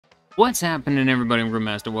What's happening, everybody? I'm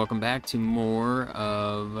Grillmaster. Welcome back to more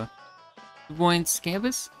of 2 Points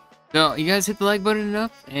Campus. So, you guys hit the like button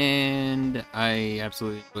enough, and I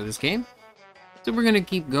absolutely enjoy this game. So we're gonna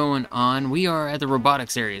keep going on. We are at the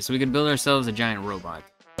robotics area, so we can build ourselves a giant robot.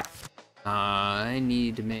 I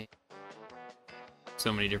need to make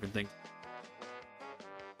so many different things.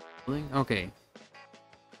 Okay.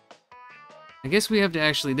 I guess we have to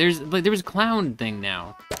actually. There was a clown thing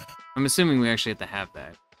now. I'm assuming we actually have to have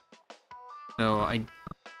that. So I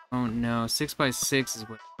don't know. 6x6 is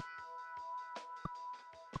what.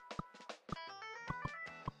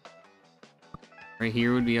 Right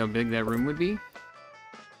here would be how big that room would be.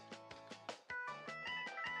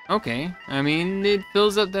 Okay, I mean, it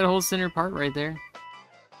fills up that whole center part right there.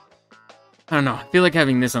 I don't know, I feel like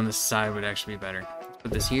having this on the side would actually be better. Let's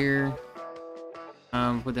put this here.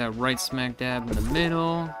 Put that right smack dab in the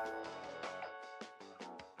middle.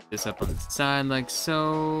 This up on the side like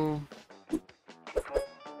so.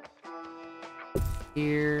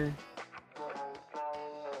 Here.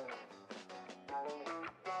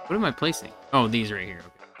 What am I placing? Oh, these right here.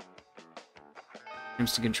 Okay.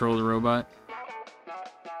 Seems to control the robot.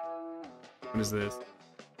 What is this?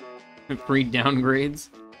 Free downgrades.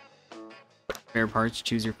 Spare parts,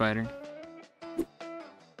 choose your fighter.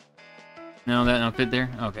 No, that don't fit there?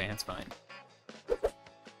 Okay, that's fine. I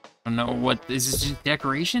don't know what... Is this just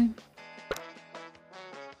decoration?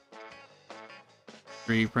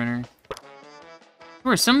 3D printer. Of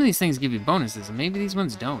course, some of these things give you bonuses, and maybe these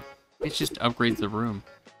ones don't. It just upgrades the room.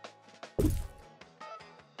 It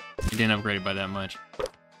didn't upgrade it by that much.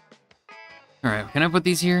 Alright, can I put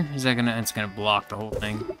these here? Is that gonna... It's gonna block the whole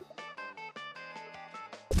thing.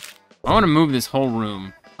 I want to move this whole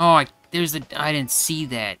room. Oh, I didn't see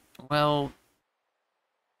that. Well...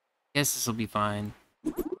 Guess this will be fine.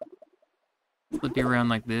 Flip you around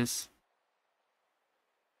like this.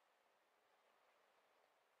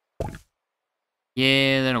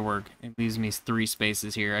 Yeah, that'll work. It leaves me 3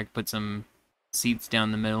 spaces here. I can put some seats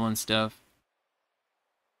down the middle and stuff.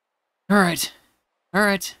 Alright.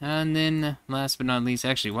 Alright, and then last but not least,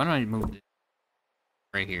 actually, why don't I move this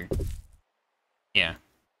right here? Yeah.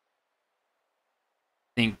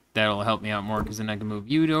 I think that'll help me out more, because then I can move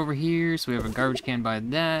you to over here, so we have a garbage can by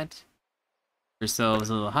that. Ourselves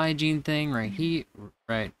a little hygiene thing right here.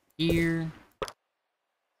 Right here. Can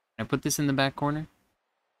I put this in the back corner?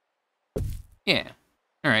 Yeah.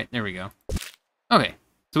 Alright, there we go. Okay,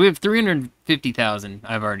 so we have 350,000.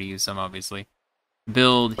 I've already used some, obviously.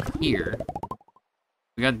 Build here.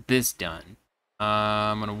 We got this done.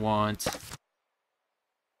 I'm gonna want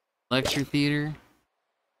lecture theater.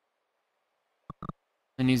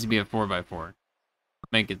 It needs to be a 4x4. I'll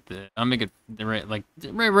make it the right, like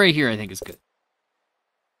right here. I think is good.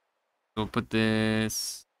 We'll put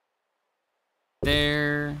this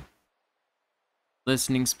there.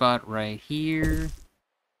 Listening spot right here.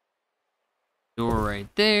 Door right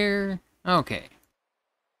there. Okay.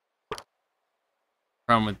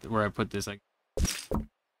 Problem with where I put this, like,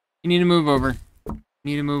 you need to move over. You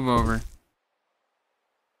need to move over.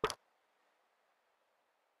 I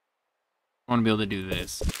want to be able to do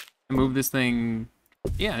this. Move this thing.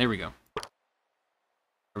 Yeah, there we go.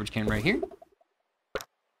 Garbage can right here.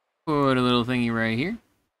 Put a little thingy right here.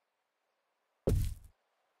 I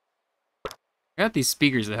got these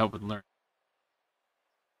speakers that help with learning.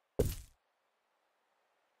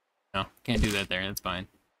 No, can't do that there. That's fine.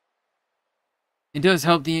 It does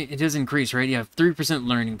help it does increase, right? You have 3%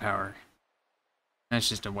 learning power. That's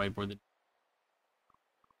just a whiteboard.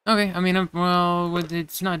 Okay, I mean, well,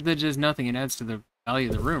 it's not that it does nothing. It adds to the value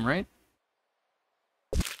of the room, right?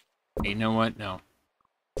 Hey, you know what? No.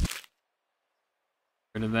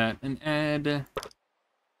 Rid of that and add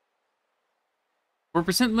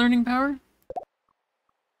 4% learning power?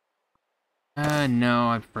 No,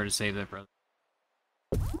 I prefer to save that, brother.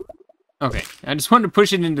 Okay, I just wanted to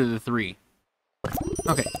push it into the 3.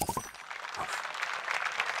 Okay. I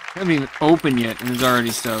haven't even opened yet, and there's already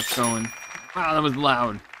stuff going. Wow, that was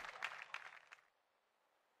loud.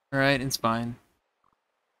 Alright, it's fine.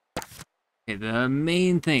 Okay, the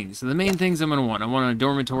main things. So the main things I'm going to want. I want a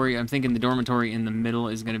dormitory. I'm thinking the dormitory in the middle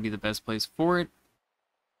is going to be the best place for it.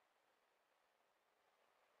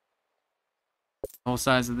 Whole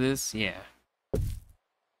size of this? Yeah.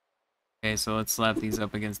 Okay, so let's slap these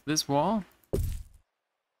up against this wall.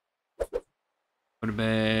 Put a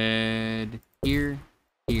bed here,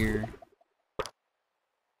 here.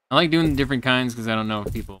 I like doing different kinds because I don't know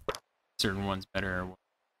if people certain ones better or what.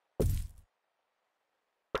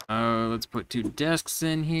 Let's put 2 desks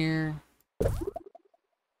in here.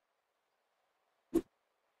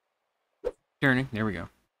 Turning, there we go.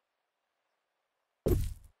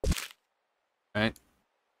 Right?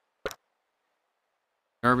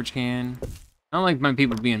 Garbage can. I don't like my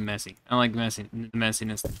people being messy. I don't like the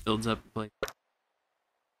messiness that builds up the place.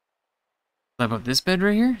 How about this bed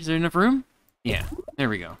right here? Is there enough room? Yeah, there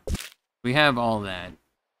we go. We have all that.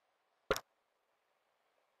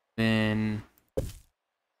 Then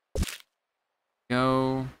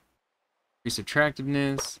go. Increase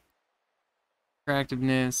attractiveness.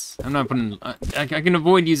 Attractiveness. I'm not putting. I can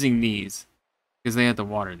avoid using these because they have to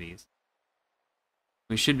water these.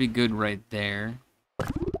 We should be good right there.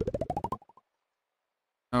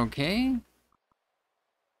 Okay.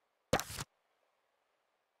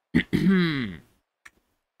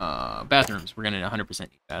 Bathrooms. We're gonna 100% use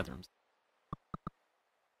bathrooms.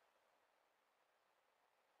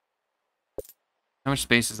 How much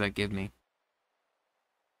space does that give me?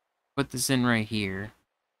 Put this in right here.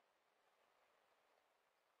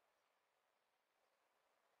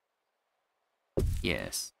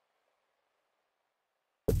 Yes.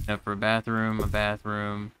 Enough for a bathroom, a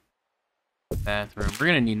bathroom, a bathroom. We're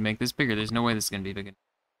gonna need to make this bigger. There's no way this is gonna be big enough.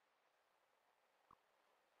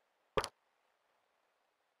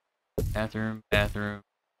 Bathroom, bathroom,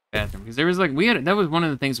 bathroom. Because there was like that was one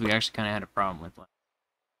of the things we actually kind of had a problem with. Like,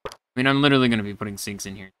 I mean, I'm literally gonna be putting sinks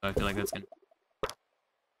in here, so I feel like that's gonna.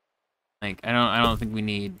 Like, I don't think we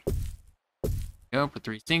need. Go put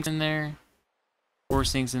 3 sinks in there, 4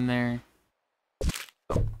 sinks in there.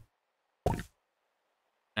 Oh.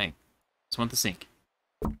 Hey, just want the sink.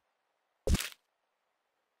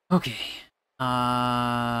 Okay.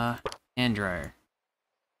 Hand dryer.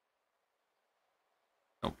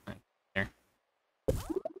 Oh, right there.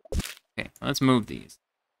 Okay, let's move these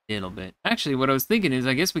a little bit. Actually, what I was thinking is,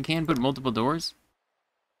 I guess we can put multiple doors.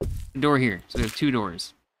 A door here, so we have 2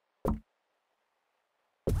 doors.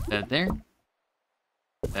 That there.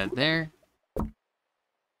 That there.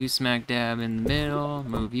 You smack dab in the middle.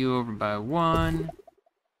 Move you over by 1.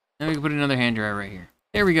 Then we can put another hand dryer right here.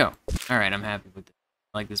 There we go. Alright, I'm happy with it.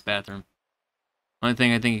 I like this bathroom. Only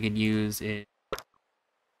thing I think I could use is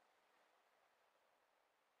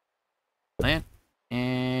plant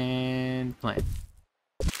and plant.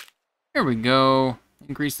 There we go.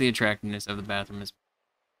 Increase the attractiveness of the bathroom.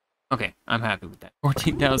 Okay, I'm happy with that.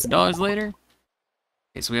 $14,000 later.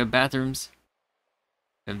 Okay, so we have bathrooms.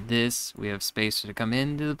 We have this. We have space to come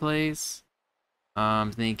into the place.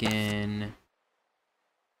 I'm thinking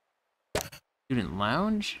student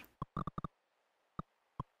lounge.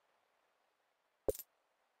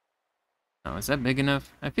 Oh, is that big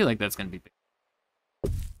enough? I feel like that's gonna be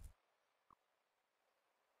big.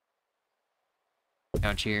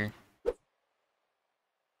 Couch here.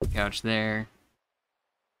 Couch there.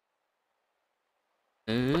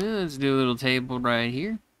 Let's do a little table right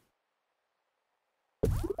here.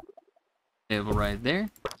 Table right there.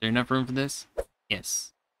 Is there enough room for this?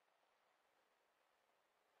 Yes.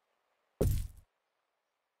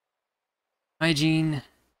 Hygiene.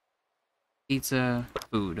 Pizza.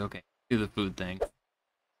 Food. Okay. Do the food thing.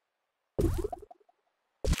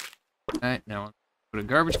 Alright, now put a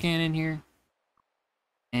garbage can in here.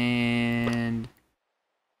 And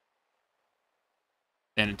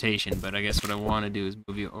sanitation, but I guess what I want to do is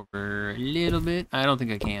move you over a little bit. I don't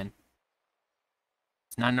think I can.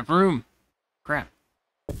 It's not enough room. Crap.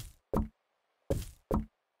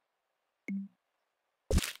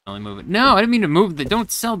 Only move it. No, I didn't mean to move the.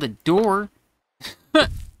 Don't sell the door.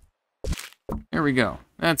 There we go.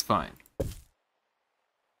 That's fine.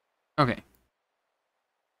 Okay.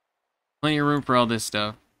 Plenty of room for all this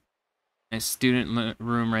stuff. Nice student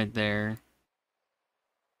room right there.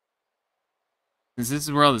 Since this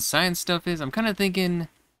is where all the science stuff is, I'm kind of thinking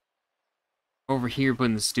over here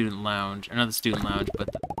putting the student lounge. Or not the student lounge, but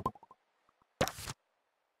the...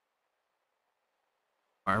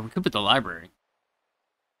 Or we could put the library.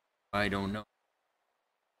 I don't know.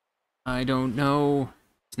 I don't know.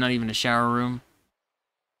 It's not even a shower room.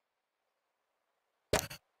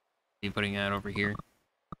 Be putting that over here.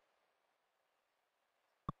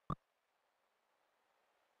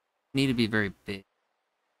 Need to be very big.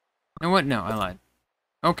 You know what? No, I lied.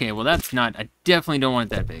 Okay, well that's not... I definitely don't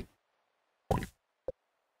want it that big.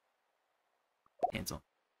 Cancel.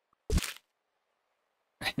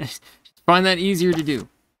 Just find that easier to do.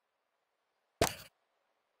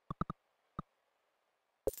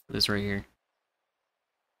 This right here.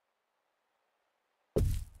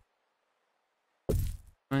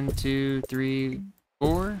 One, two, three,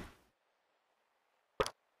 4.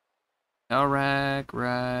 Towel rack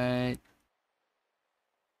right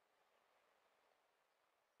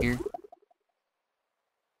here. Does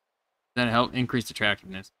that help increase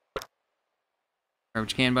attractiveness?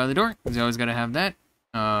 Garbage can by the door, because you always gotta have that.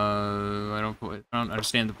 I don't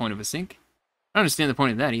understand the point of a sink. I don't understand the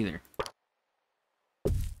point of that either.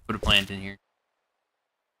 Put a plant in here.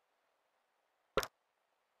 I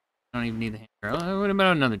don't even need the hammer. What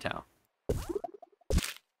about another towel?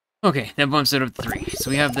 Okay, that bumps it up to 3. So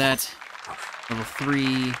we have that. Level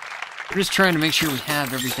 3. We're just trying to make sure we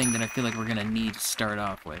have everything that I feel like we're gonna need to start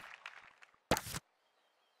off with.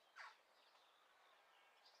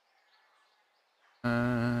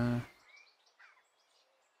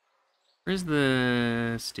 Where's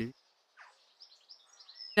the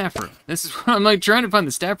staff room? This is what I'm like trying to find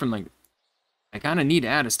the staff room. Like, I kind of need to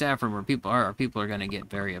add a staff room where people are, or people are gonna get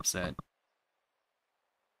very upset.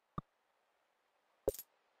 I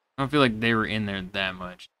don't feel like they were in there that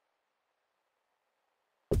much.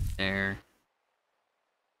 There.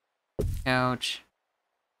 Couch.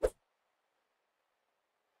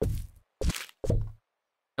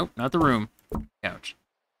 Nope, not the room. Couch.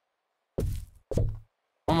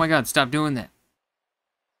 Oh my god, stop doing that.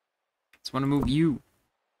 Just want to move you.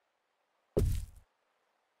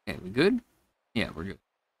 Okay, we good? Yeah, we're good.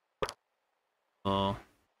 Oh.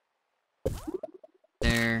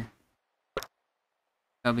 There.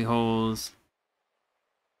 Cubby holes.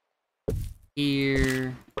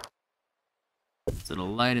 Here. This little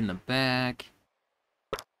light in the back.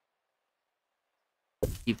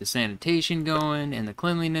 Keep the sanitation going and the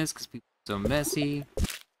cleanliness because people are so messy. I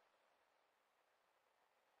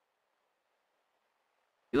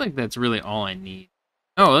feel like that's really all I need.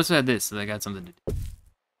 Oh, let's add this so I got something to do.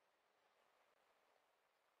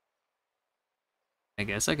 I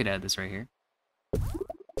guess I could add this right here.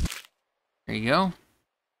 There you go.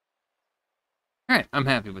 Alright, I'm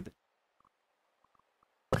happy with it.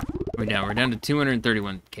 We're down to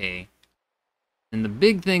 231k. And the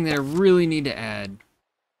big thing that I really need to add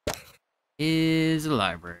is a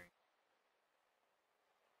library.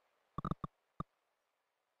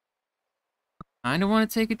 I don't want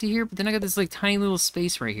to take it to here, but then I got this like tiny little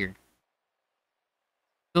space right here.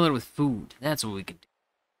 Fill it with food. That's what we can do.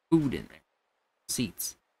 Food in there.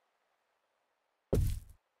 Seats. Well,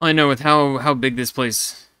 I know with how big this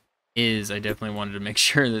place is, I definitely wanted to make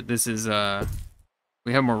sure that this is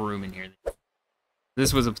we have more room in here.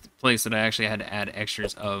 This was a place that I actually had to add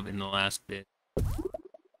extras of in the last bit.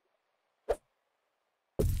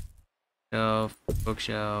 Shelf,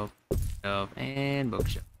 bookshelf, shelf, and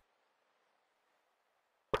bookshelf.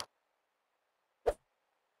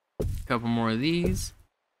 Couple more of these.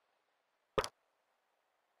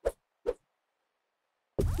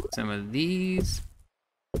 Some of these.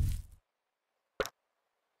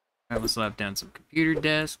 I will slap down some computer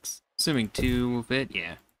desks. Assuming 2 will fit,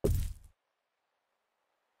 yeah. And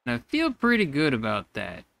I feel pretty good about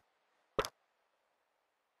that.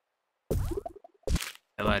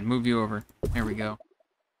 I'd move you over. There we go.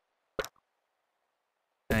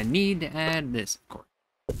 I need to add this, of course.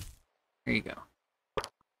 There you go.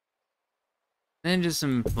 Then just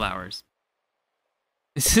some flowers.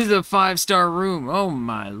 This is a 5-star room. Oh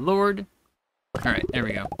my lord. Alright, there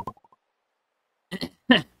we go.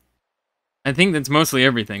 I think that's mostly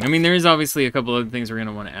everything. I mean, there is obviously a couple other things we're going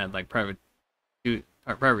to want to add, like private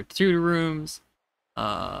tutor rooms,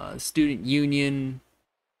 student union.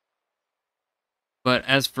 But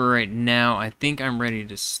as for right now, I think I'm ready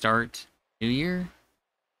to start New Year.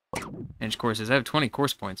 Edge courses. I have 20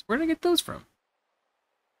 course points. Where did I get those from?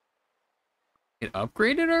 Get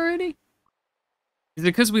upgraded already? Is it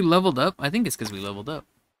because we leveled up? I think it's because we leveled up.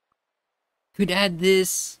 Could add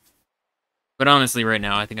this. But honestly, right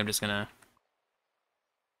now, I think I'm just gonna...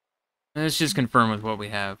 Let's just confirm with what we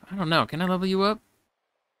have. I don't know. Can I level you up?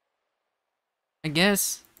 I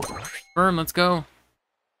guess. Confirm, let's go.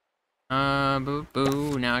 Boo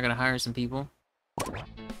boo. Now I gotta hire some people.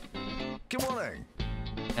 Good morning.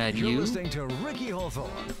 Add You're you. listening to Ricky Hawthorne.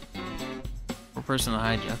 For personal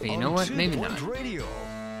hygiene. Okay, you know what? Maybe not. Radio.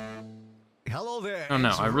 Hello there. Oh no,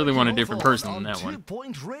 I really want a different person than that 2 one.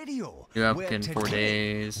 Point Radio. New applicant 4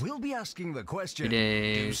 days. We'll be asking the question, 3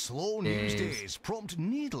 days. do slow news days prompt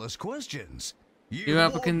needless questions? New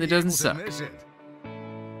applicant that doesn't suck.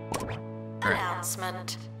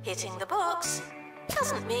 Announcement. Hitting the box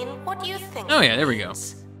doesn't mean what you think. Oh yeah, there we go.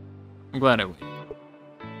 I'm glad I waited.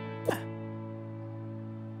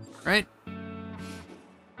 Right?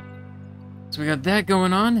 So we got that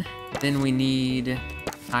going on. Then we need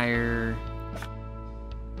hire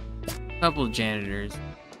a couple of janitors.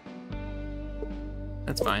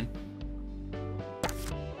 That's fine.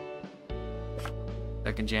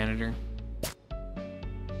 Second janitor.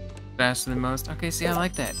 Faster than most. Okay, see, I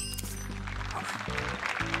like that.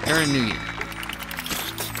 Start a new year.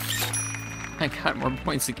 I got more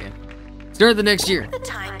points again. Start the next year. The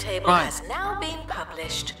timetable Fine. has now been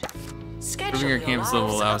published. Schedule Improving our your campus level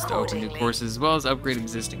will lives allow us to open new accordingly. courses as well as upgrade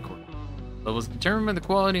existing courses. Levels determined by the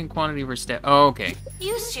quality and quantity of our staff. Oh, okay.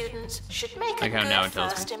 You students should make a Like how now good it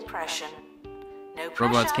tells me. first impression. No pressure.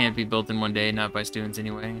 Robots can't be built in one day, not by students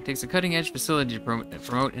anyway. It takes a cutting-edge facility to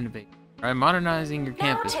promote innovation. Try modernizing your Now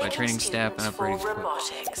campus by taking training staff and students for upgrading equipment.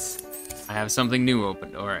 robotics. I have something new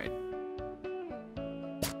opened. All right.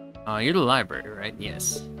 You're the library, right?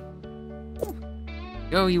 Yes.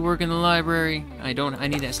 Go, you work in the library. I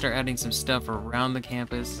need to start adding some stuff around the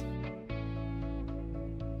campus.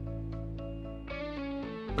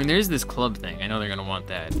 I mean, there's this club thing. I know they're gonna want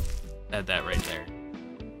that. Add that right there.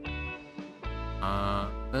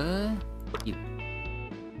 You.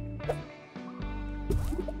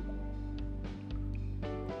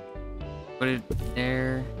 Put it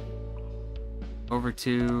there. Over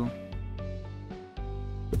to.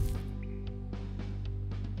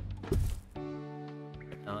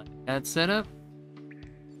 That set up.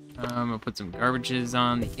 I'll put some garbages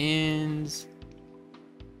on the ends.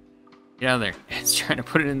 Get out of there. It's trying to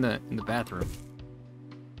put it in the bathroom.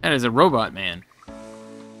 That is a robot man.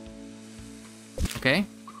 Okay.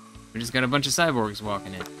 We just got a bunch of cyborgs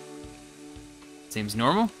walking in. Seems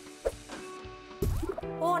normal.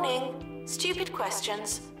 Warning, stupid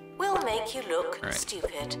questions will make you look Right.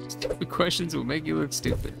 stupid. Stupid questions will make you look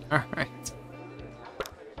stupid. Alright.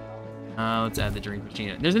 Let's add the drink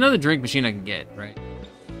machine. There's another drink machine I can get, right?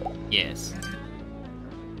 Yes.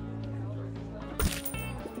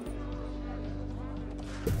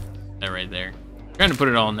 That right there. Trying to put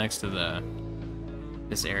it all next to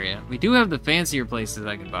this area. We do have the fancier places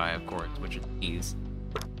I could buy, of course, which are these.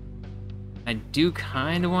 I do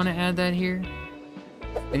kind of want to add that here.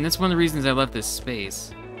 And that's one of the reasons I left this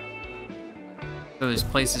space. So there's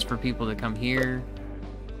places for people to come here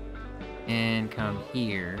and come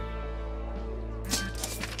here.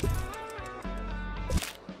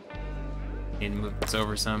 Need to move this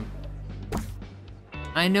over some.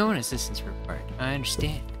 I know an assistant's required. I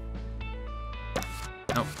understand.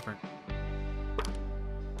 Nope.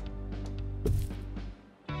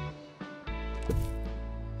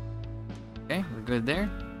 Okay, we're good there.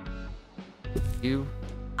 You.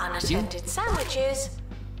 Unattended sandwiches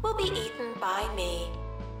will be eaten by me.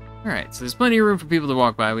 Alright, so there's plenty of room for people to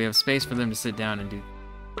walk by. We have space for them to sit down and do.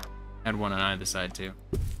 Add one on either side, too.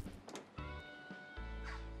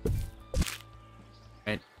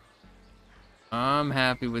 Right. I'm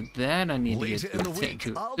happy with that. I need Later to in get the to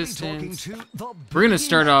week, I'll be talking assistance. to the We're gonna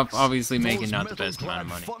start off, Beatnuts. obviously, making Those not the best amount of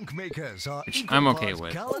money. metal-clad funk makers are Which equal I'm okay parts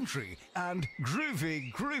with. Gallantry and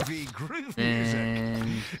groovy music.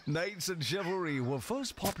 And Knights and chivalry were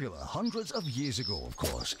first popular hundreds of years ago, of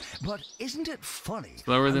course. But isn't it funny?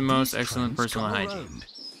 Slower how than most, these excellent trends personal come hygiene. around?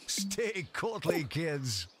 Stay courtly,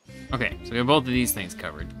 kids. okay, so we have both of these things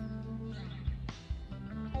covered.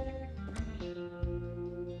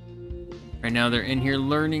 Right now they're in here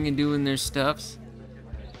learning and doing their stuffs.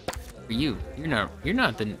 For you, you're not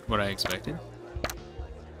what I expected.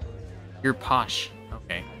 You're posh.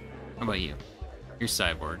 Okay. How about you? You're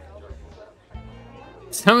cyborg.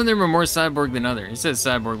 Some of them are more cyborg than others. It says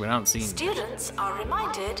cyborg, but I don't see any. Students are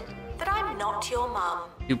reminded that I'm not your mum.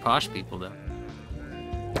 Two posh people though.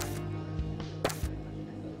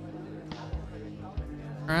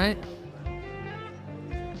 Alright.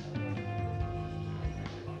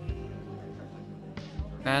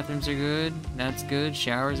 Bathrooms are good. That's good.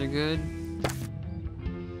 Showers are good.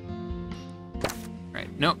 Right.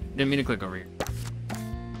 Nope. Didn't mean to click over here.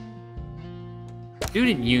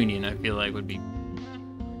 Student Union, I feel like, would be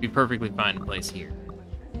perfectly fine to place here.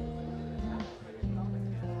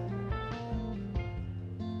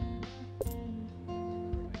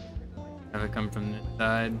 Have it come from this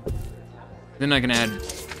side. Then I can add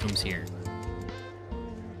rooms here.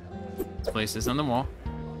 Let's place this on the wall.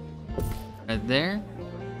 Right there.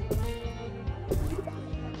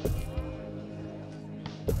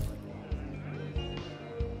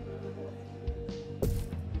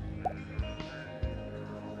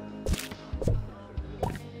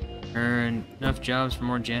 Earn enough jobs for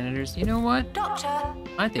more janitors. You know what? Doctor,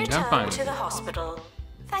 I think I'm return fine to with the it. hospital.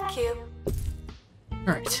 Thank you.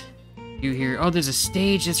 Alright. You here. Oh, there's a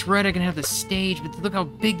stage. That's right, I can have the stage, but look how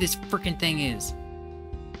big this freaking thing is.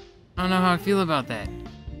 I don't know how I feel about that.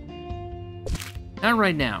 Not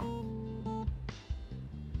right now.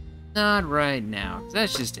 Not right now.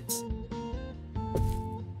 That's just it.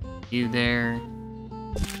 You there.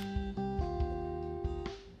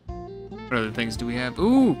 What other things do we have?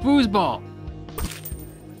 Ooh, foosball!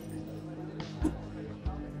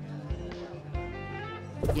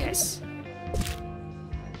 Yes.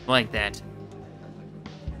 Like that.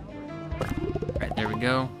 Right, there we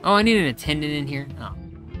go. Oh, I need an attendant in here. Oh.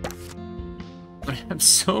 I have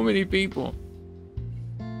so many people.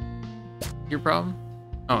 Your problem?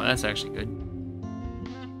 Oh, that's actually good.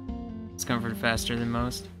 It's comfort faster than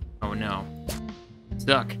most. Oh no.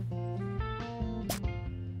 Stuck.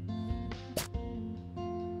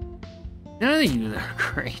 None of you are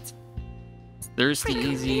great. It's thirsty,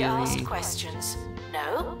 Frequently asked easy. questions.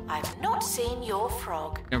 No, I've not seen your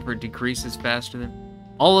frog. Comfort decreases faster than.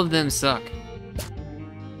 All of them suck.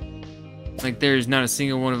 Like there's not a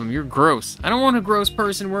single one of them. You're gross. I don't want a gross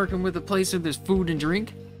person working with a place where there's food and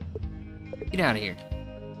drink. Get out of here.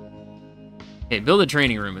 Okay, build a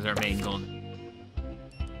training room is our main goal.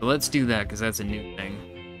 So let's do that because that's a new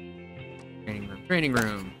thing. Training room. Training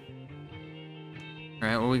room.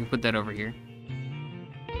 Alright, well we can put that over here.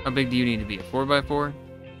 How big do you need to be? A 4x4?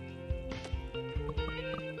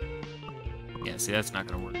 Yeah, see that's not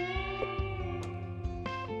gonna work.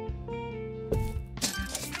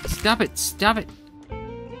 Stop it! Stop it!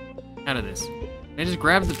 Out of this. I just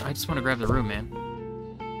grab the. I just want to grab the room, man.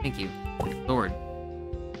 Thank you, Lord.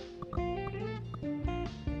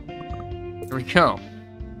 Here we go.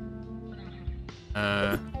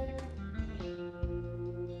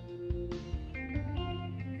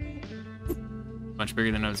 Much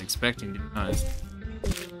bigger than I was expecting, to be honest.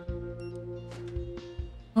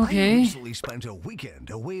 I Okay. recently spent a weekend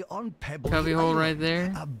away on Pebble Cubby hole Island, right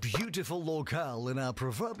there. a beautiful locale in our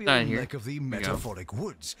proverbial Side here. neck of the we go. metaphoric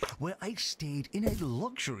woods, where I stayed in a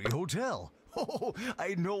luxury hotel. Oh,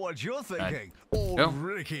 I know what you're thinking. Oh, Go.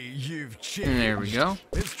 Ricky, you've changed. And there we go.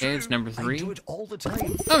 It's Okay, it's true. number 3. I do it all the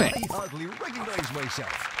time. Okay. I hardly recognize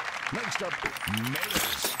myself. Next up,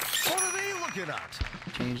 Menace. What are they looking at?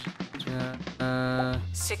 Change.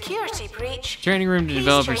 Security breach. Training room to Please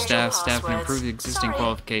developer change your staff. Staff can passwords. improve the existing Sorry.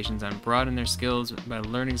 qualifications and broaden their skills by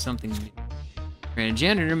learning something new. Train a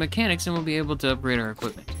janitor, mechanics, and we'll be able to upgrade our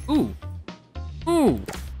equipment. Ooh! Ooh!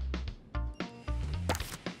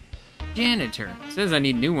 Janitor. Says I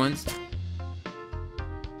need new ones.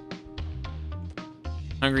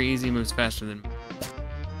 Hungry Easy moves faster than...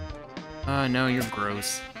 no, you're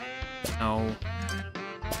gross. No.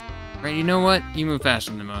 Right, you know what? You move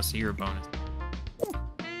faster than most, so you're a bonus.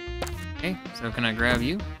 Okay, so can I grab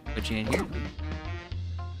you? Put you in here.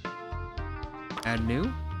 Add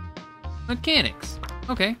new. Mechanics.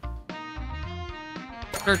 Okay.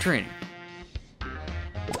 Start training.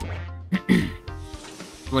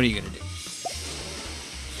 What are you gonna do?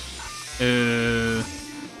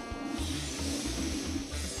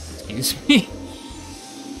 Excuse me?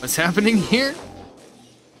 What's happening here?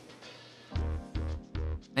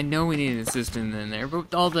 I know we need an assistant in there,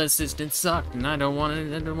 but all the assistants sucked, and I don't want to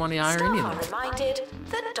hire Staff any are of them. reminded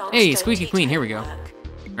that dogs Hey, don't squeaky eat clean, here we go. homework.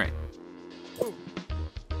 Alright.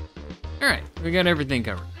 Alright, we got everything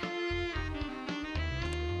covered.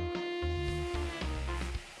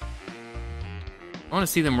 I want to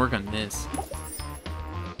see them work on this.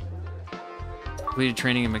 Completed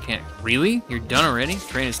training in mechanic. Really? You're done already?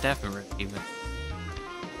 Train a staff member achievement.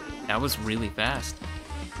 That was really fast.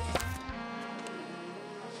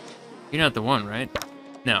 You're not the one, right?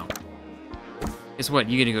 No. Guess what?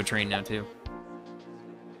 You get to go train now, too.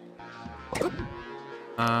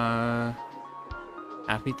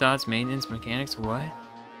 Happy thoughts, maintenance, mechanics, what?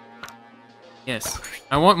 Yes.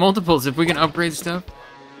 I want multiples if we can upgrade stuff.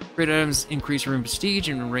 Upgrade items increase room prestige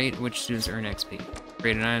and rate at which students earn XP.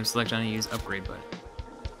 Upgrade an item, select on and use upgrade button.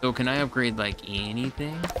 So can I upgrade like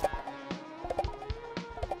anything?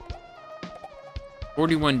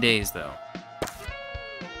 41 days though.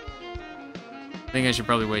 I think I should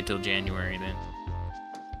probably wait till January then.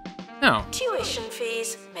 No. Tuition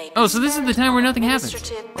fees may be Oh, so this is the time where nothing happens.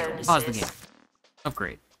 administrative bonuses. Pause the game.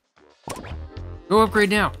 Upgrade. Go upgrade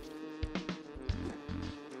now.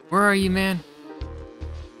 Where are you, man?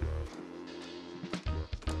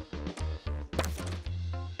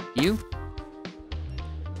 You?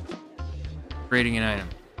 Upgrading an item.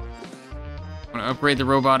 I want to upgrade the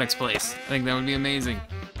robotics place. I think that would be amazing.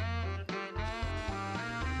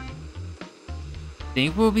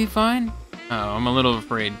 Think we'll be fine? Oh, I'm a little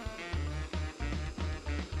afraid.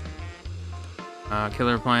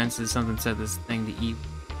 Killer appliances, something set this thing to eat.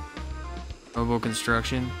 Robo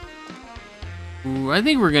construction. Ooh, I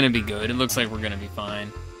think we're gonna be good. It looks like we're gonna be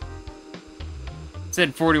fine. It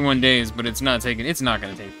said 41 days, but it's not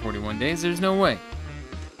gonna take 41 days. There's no way.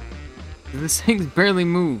 This thing's barely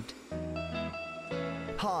moved.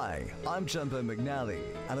 Hi, I'm Jumbo McNally,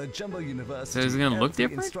 and at Jumbo University, So is it gonna look every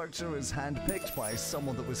different? instructor is handpicked by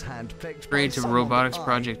someone that was handpicked by Upgrade to someone robotics that I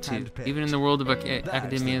project 2. handpicked. Even in the world of That's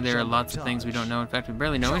academia, the there are Jumbo lots of things we don't know. In fact, we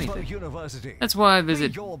barely know Jumbo anything. University. That's why I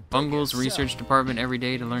visit Be your Bungle's biggest research self. department every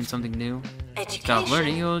day to learn something new. Stop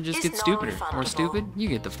learning, you'll just is get stupider. More non-refundable. stupid? You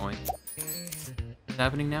get the point.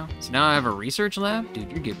 happening now? So now I have a research lab?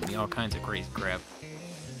 Dude, you're giving me all kinds of crazy crap.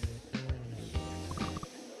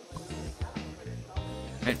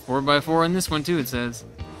 Right, 4x4 on this one too, it says.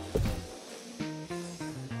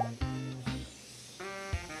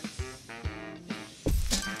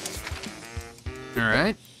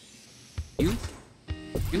 Alright. You.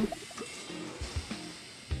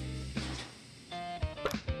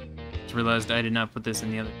 Just realized I did not put this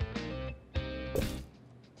in the other.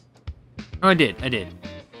 Oh, I did.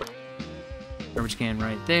 Garbage can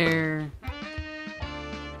right there.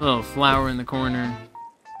 A little flower in the corner.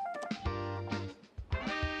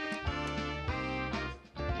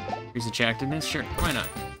 Increase attractiveness? Sure, why not?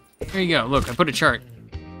 There you go. Look, I put a chart.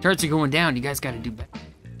 Charts are going down. You guys gotta do better.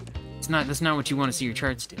 That's not what you want to see your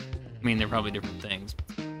charts do. I mean, they're probably different things.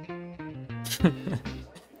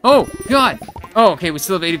 Oh, God! Oh, okay, we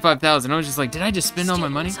still have 85,000. I was just like, did I just spend all my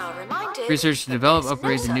money? Research to develop,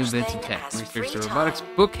 upgrades, and new bits of tech. Research the robotics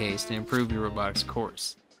bookcase to improve your robotics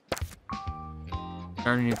course.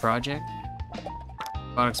 Start a new project?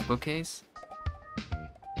 Robotics bookcase?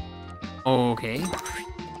 Oh, okay.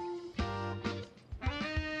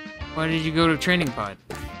 Why did you go to training pod?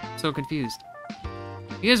 So confused.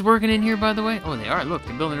 You guys working in here, by the way? Oh, they are. Look,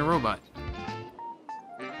 they're building a robot.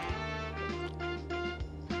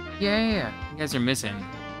 Yeah. You guys are missing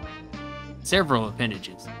several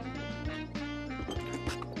appendages.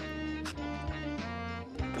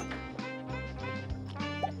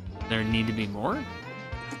 There need to be more?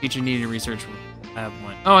 Teacher needed research. I have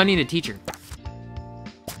one. Oh, I need a teacher.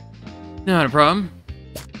 Not a problem.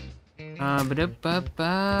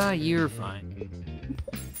 You're fine.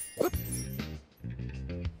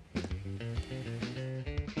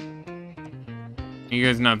 Are you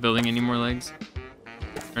guys not building any more legs?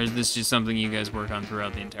 Or is this just something you guys work on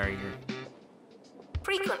throughout the entire year?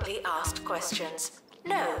 Frequently asked questions.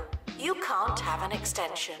 No, you can't have an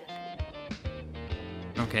extension.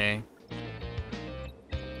 Okay.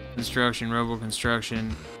 Construction,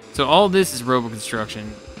 robo-construction. So all this is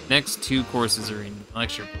robo-construction. Next 2 courses are in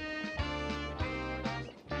lecture.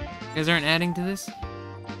 You guys aren't adding to this?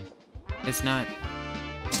 It's not.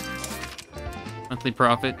 Monthly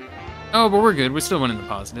profit. Oh, but we're good. We're still winning the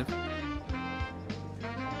positive.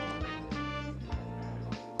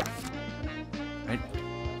 Right.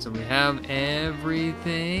 So we have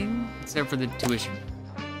everything except for the tuition.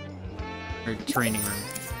 Or training room.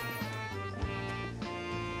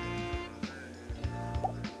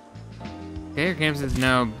 Okay, our campus is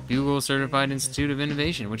now Bugle Certified Institute of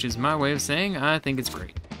Innovation, which is my way of saying I think it's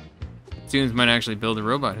great. Students might actually build a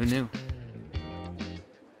robot, who knew?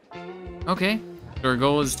 Okay, so our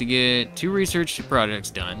goal is to get 2 research projects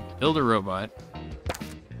done, build a robot.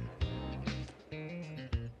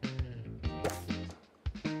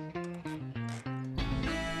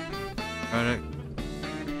 Product.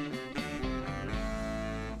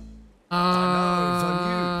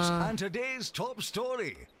 And today's top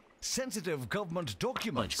story. Sensitive government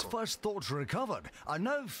documents first thought recovered are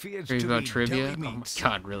now feared to about be trivia? deli Oh my meats.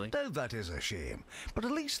 god, really? Now that is a shame, but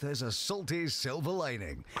at least there's a salty silver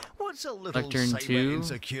lining. What's a little Lectern cyber 2?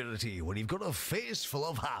 insecurity when you've got a face full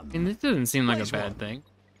of ham? I mean, this doesn't seem like a Nice bad one. thing.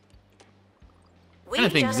 We I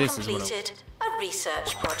think just this is what completed a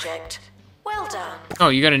research project. Well done. Oh,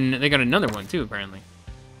 they got another one too, apparently.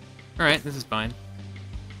 Alright, this is fine.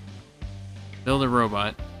 Build a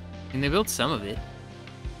robot. And they built some of it.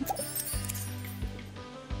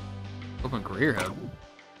 Open career hub.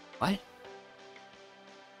 What?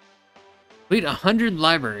 Complete 100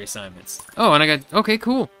 library assignments. Oh, and I got... Okay,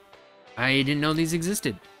 cool. I didn't know these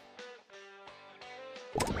existed.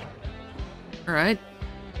 Alright.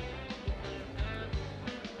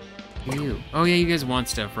 You. Oh yeah, you guys want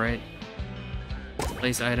stuff, right?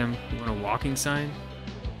 Place item. You want a walking sign?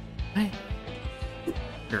 Hey.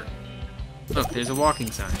 Sure. Look, there's a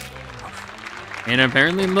walking sign. And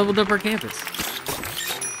apparently leveled up our campus.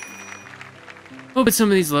 Oh, but some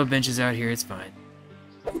of these love benches out here, it's fine.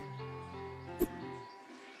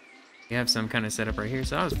 We have some kind of setup right here,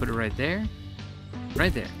 so I'll just put it right there.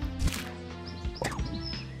 Right there.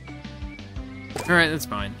 Alright, that's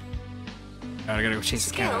fine. God, I gotta go chase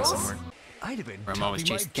the cat out somewhere. I'd have been Or I'm always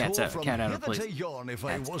tapping my chasing cats toe out, from cat out of hither place. to yon if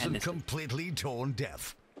I Cats wasn't and completely tone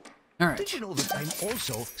deaf. Alright. Did you know that I'm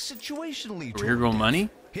also situationally Career tone goal deaf? money?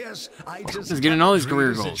 Yes, I just Just getting all these got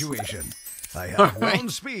career through the goals. Situation. I have Alright. one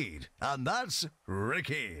speed, and that's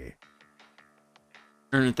Ricky.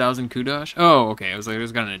 Earn 1,000 kudosh? Oh, okay. I was like, I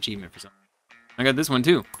just got an achievement for something. I got this one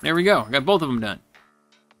too. There we go. I got both of them done.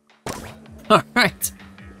 Alright.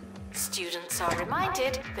 Students are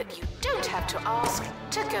reminded that you don't have to ask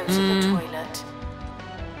to go to the toilet.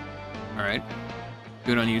 Alright.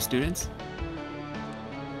 Good on you, students.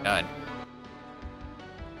 God.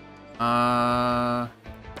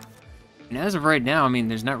 And as of right now, I mean,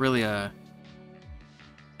 there's not really a...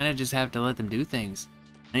 I just have to let them do things.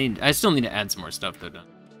 I still need to add some more stuff, though, don't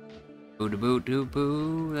I?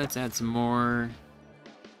 Boo-da-boo-doo-boo. Let's add some more.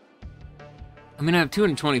 I'm gonna have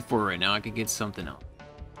 224 right now. I could get something else.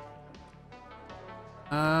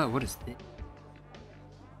 What is this?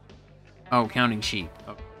 Oh, counting sheep.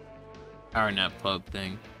 Oh. Power nap club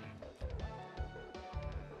thing.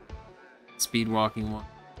 Speed walking one.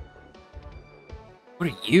 What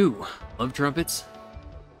are you? Love trumpets?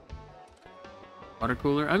 Water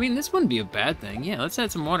cooler? I mean, this wouldn't be a bad thing. Yeah, let's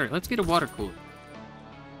add some water. Let's get a water cooler.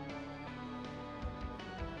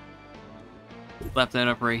 Slap that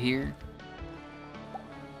up right here.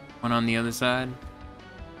 One on the other side.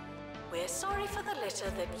 We're sorry for the litter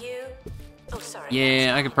that you... Oh, sorry.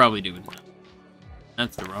 Yeah, I could probably do it.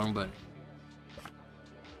 That's the wrong button.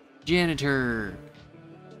 Janitor.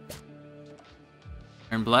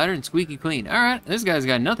 Iron bladder and squeaky clean. Alright, this guy's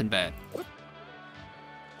got nothing bad.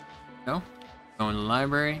 Go. Go in the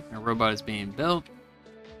library. Our robot is being built.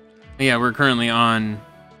 Yeah, we're currently on...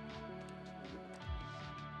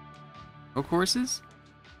 No courses?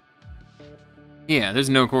 Yeah, there's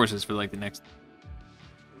no courses for like the next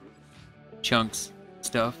chunks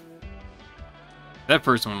stuff. That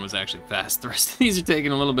first one was actually fast. The rest of these are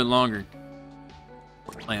taking a little bit longer.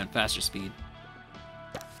 Play on faster speed.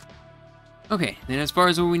 Okay, then as far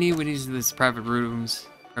as what we need this private rooms,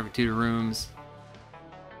 private tutor rooms.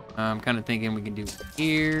 I'm kind of thinking we can do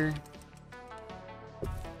here.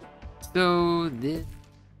 So this,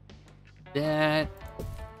 that.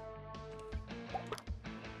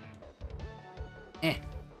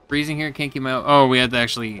 Freezing here, can't keep my... Oh, we had to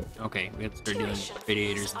actually... Okay, we have to start doing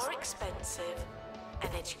radiators. Are expensive,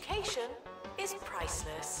 and education is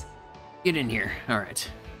priceless. Get in here. All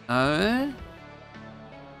right. Oh.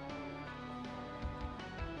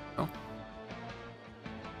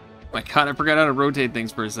 My God, I forgot how to rotate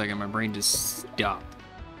things for a second. My brain just stopped.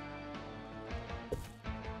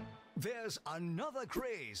 There's another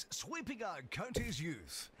craze sweeping our county's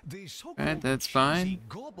youth. The Right, that's fine.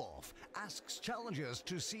 Gob-off asks challengers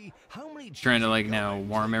to see how many Trying to like now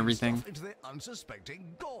warm everything. into their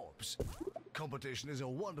unsuspecting gobs. Competition is a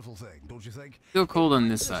wonderful thing, don't you think? Still cold on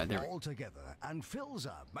this side. There we go. All together and fills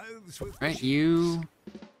our mouths with Right, you.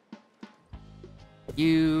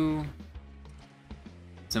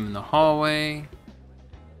 Some in the hallway.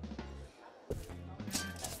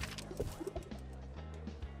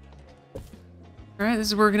 Alright, this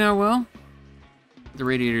is working out well. The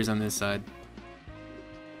radiators on this side.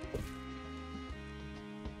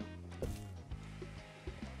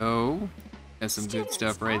 Oh, got some good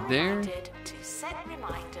stuff right there. To set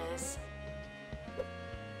reminders.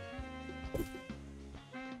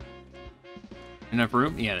 Enough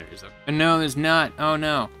room? Yeah, there is. No, there's not. Oh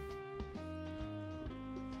no.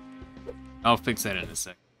 I'll fix that in a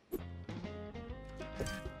sec.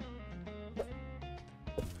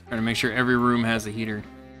 Trying to make sure every room has a heater.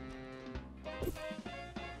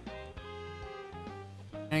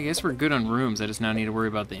 I guess we're good on rooms. I just now need to worry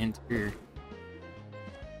about the interior.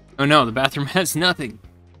 Oh no, the bathroom has nothing.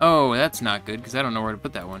 Oh, that's not good because I don't know where to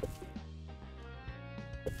put that one.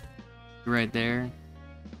 You right there.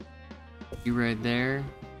 You right there.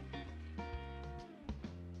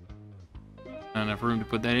 Not enough room to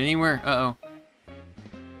put that anywhere. Uh-oh.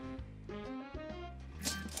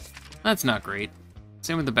 That's not great.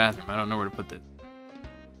 Same with the bathroom. I don't know where to put this.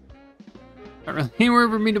 Not really anywhere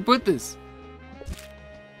for me to put this.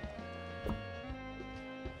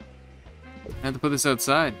 I have to put this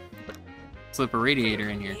outside. Slip a radiator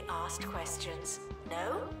in here. Asked questions.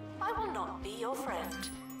 No, I will not be your friend.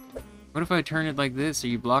 What if I turn it like this? Are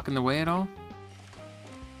you blocking the way at all?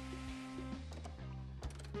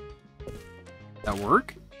 That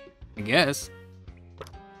work? I guess.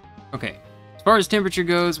 Okay. As far as temperature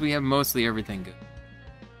goes, we have mostly everything good.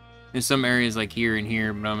 There's some areas like here and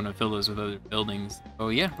here, but I'm gonna fill those with other buildings. Oh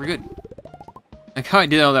yeah, we're good. Like how I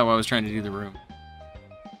did all that while I was trying to do the room.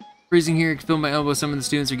 Freezing here, I can feel my elbow. Some of the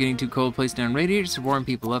students are getting too cold. Place down radiators to warm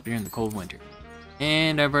people up during the cold winter.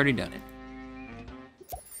 And I've already done it.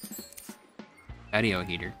 Patio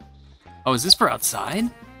heater. Oh, is this for outside?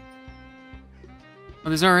 Oh,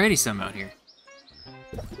 there's already some out here.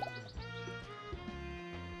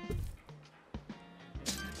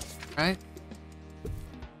 Right?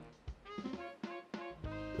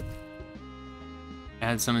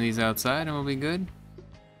 Add some of these outside and we'll be good.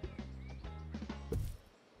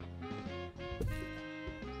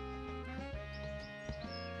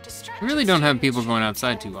 We really don't have people going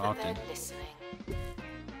outside too often.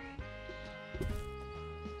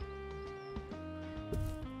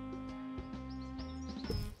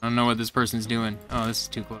 I don't know what this person's doing. Oh, this is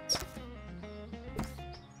too close.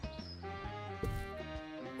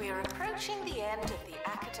 We're approaching the end of the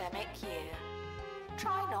academic year.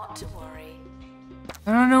 Try not to worry.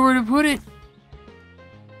 I don't know where to put it.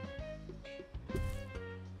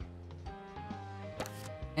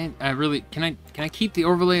 And I really can I keep the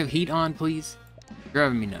overlay of heat on, please? You're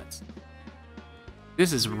driving me nuts.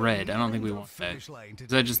 This is red. I don't think we want that. Is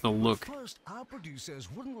that just the look? I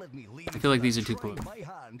feel like these are too close.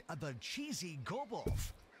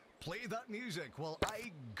 Play that music while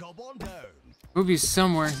I gob on down. Movie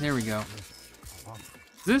somewhere. There we go.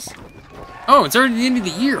 Is this? Oh, it's already the end of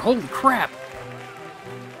the year. Holy crap.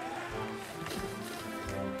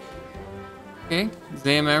 Okay.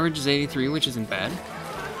 Exam average is 83, which isn't bad.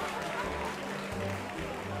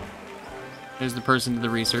 There's the person to the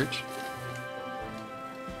research.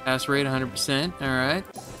 Pass rate 100%. Alright.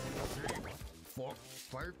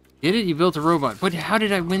 Did it? You built a robot. But how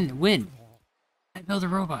did I win? I built a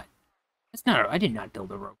robot. That's not. I did not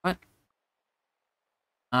build a robot.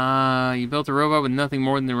 You built a robot with nothing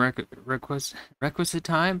more than the requisite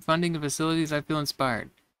time, funding, and facilities. I feel inspired. In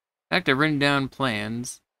fact, I've written down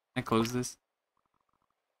plans. Can I close this?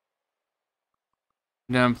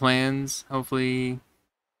 Down plans. Hopefully.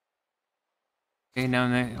 Okay,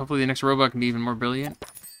 hopefully the next robot can be even more brilliant.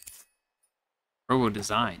 Robo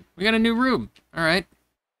design. We got a new room. All right.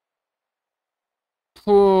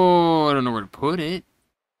 Oh, I don't know where to put it.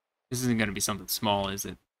 This isn't going to be something small, is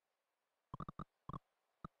it?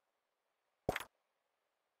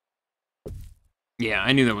 Yeah,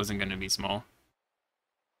 I knew that wasn't going to be small.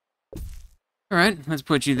 All right, let's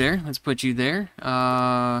put you there. Let's put you there.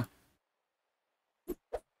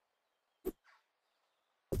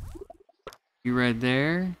 You right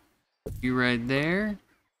there. You right there.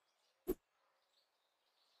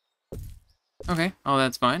 Okay, oh,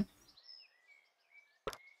 that's fine.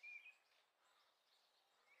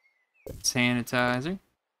 Sanitizer.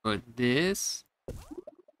 Put this.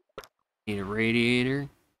 Need a radiator.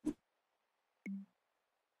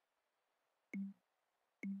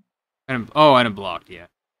 Item blocked, yeah.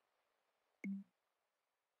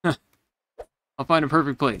 I'll find a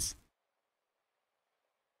perfect place.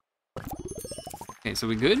 Okay, so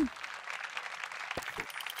we good?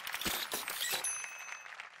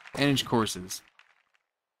 Manage courses.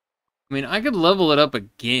 I mean, I could level it up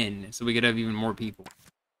again so we could have even more people.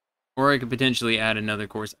 Or I could potentially add another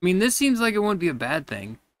course. I mean, this seems like it wouldn't be a bad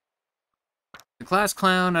thing. The class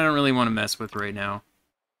clown, I don't really want to mess with right now.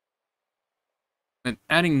 But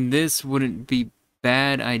adding this wouldn't be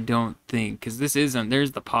bad, I don't think. Because this isn't...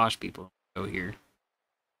 There's the posh people go here.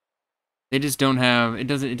 They just don't have... It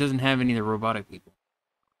doesn't have any of the robotic people.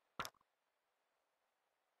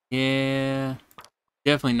 Yeah...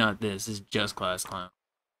 Definitely not this. This is just class clown.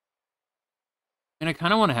 And I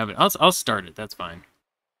kind of want to have it... I'll start it. That's fine.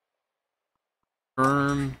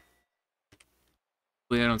 Hopefully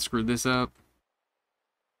I don't screw this up.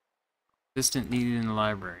 Assistant needed in the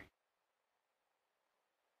library.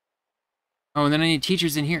 Oh, and then I need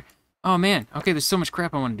teachers in here. Oh, man. Okay, there's so much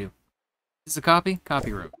crap I want to do. Is this a copy?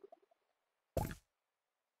 Copy room.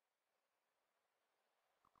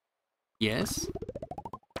 Yes.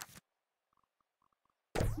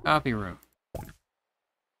 Copy room.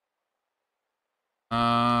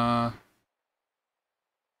 No.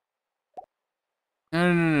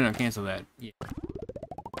 Cancel that. Yeah. I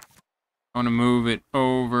want to move it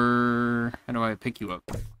over. How do I pick you up?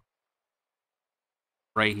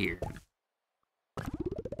 Right here.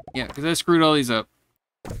 Yeah, because I screwed all these up.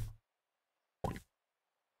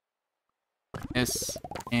 Yes,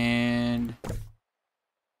 and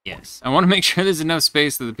yes. I want to make sure there's enough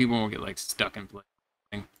space so that people won't get, like, stuck in place.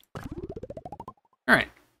 Alright.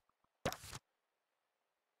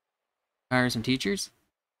 Hire some teachers.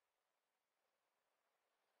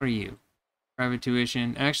 What are you? Private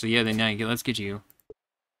tuition. Actually, yeah, let's get you.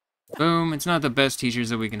 Boom. It's not the best teachers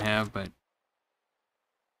that we can have, but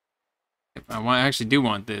I actually do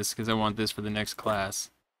want this, because I want this for the next class.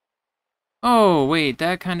 Oh, wait,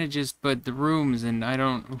 that kind of just... But the rooms, and I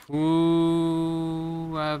don't...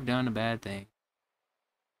 Ooh, I've done a bad thing.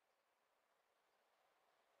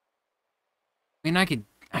 I mean, I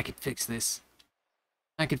could fix this.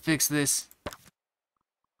 I could fix this.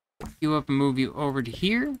 Pick you up and move you over to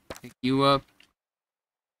here. Pick you up.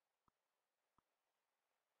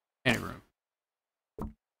 Edit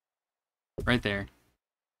room. Right there.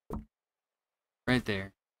 Right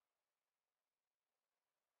there.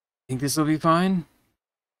 Think this will be fine?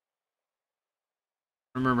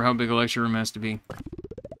 Remember how big a lecture room has to be.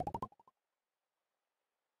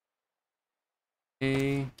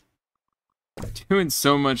 Okay. Doing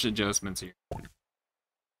so much adjustments here.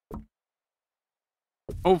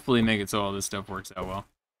 hopefully make it so all this stuff works out well.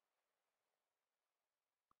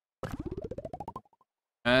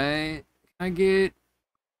 Can I get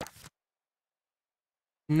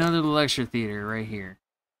another lecture theater right here?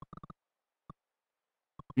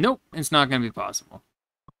 Nope, it's not going to be possible.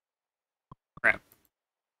 Crap.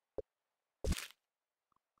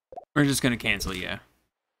 We're just going to cancel, yeah.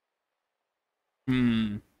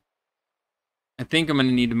 I think I'm going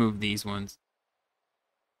to need to move these ones.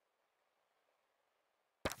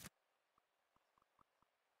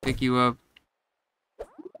 Pick you up.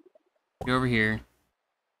 Go over here.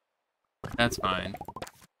 That's fine.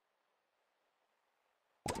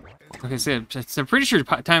 Like I said, I'm pretty sure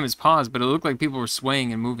time has paused, but it looked like people were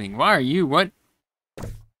swaying and moving. Why are you? What?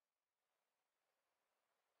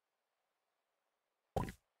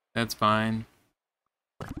 That's fine.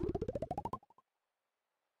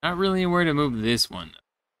 Not really anywhere to move this one.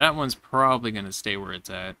 That one's probably going to stay where it's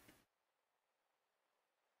at.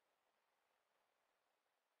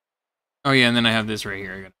 Oh yeah, and then I have this right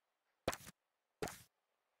here.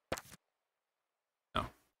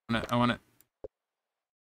 I want to...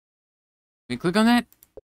 Let me click on that.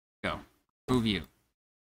 Go. Move you.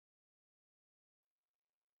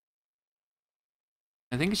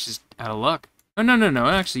 I think it's just out of luck. Oh, no.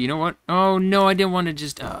 Actually, you know what? Oh, no, I didn't want to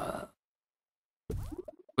just...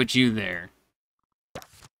 put you there.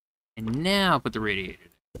 And now put the radiator.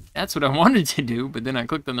 That's what I wanted to do, but then I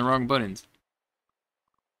clicked on the wrong buttons.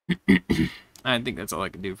 I think that's all I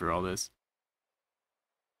can do for all this.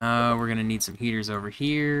 We're gonna need some heaters over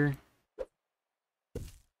here.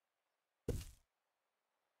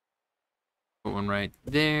 Put one right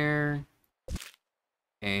there.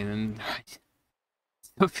 Okay, and then I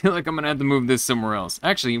still feel like I'm gonna have to move this somewhere else.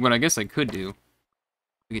 Actually, what I guess I could do,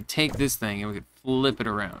 we could take this thing and we could flip it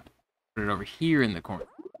around. Put it over here in the corner.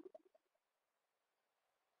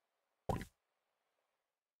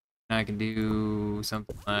 And I can do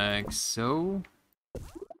something like so.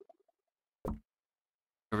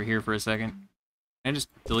 Over here for a second. Can I just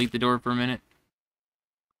delete the door for a minute?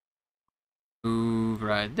 Move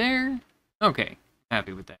right there. Okay,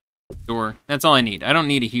 happy with that. Door. That's all I need. I don't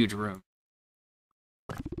need a huge room.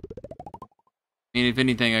 I mean, if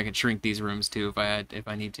anything, I could shrink these rooms too if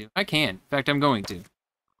I need to. I can. In fact, I'm going to.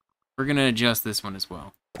 We're gonna adjust this one as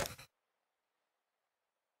well.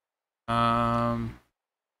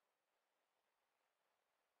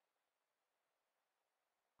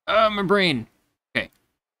 My brain. Okay.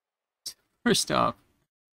 First off,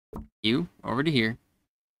 you over to here.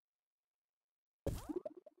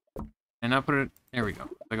 And I'll put it, there we go.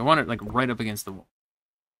 Like I want it like right up against the wall.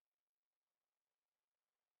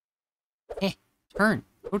 Hey, turn,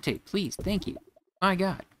 rotate, please, thank you. My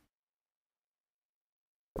God.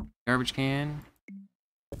 Garbage can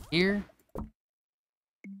here.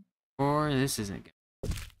 Or this isn't good.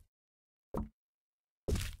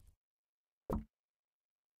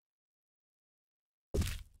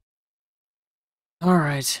 All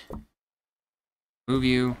right. Move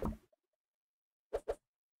you.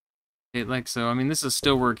 It like so. I mean, this will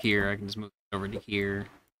still work here. I can just move it over to here.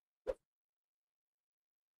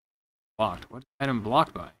 Blocked. What item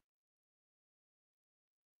blocked by?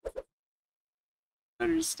 I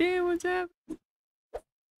don't understand what's happening.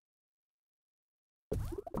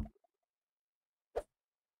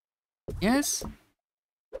 Yes?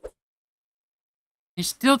 You're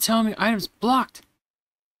still telling me items blocked.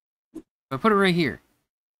 I put it right here.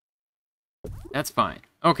 That's fine.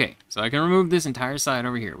 Okay, so I can remove this entire side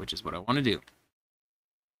over here, which is what I want to do.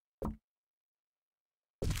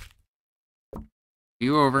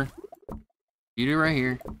 You over. You do right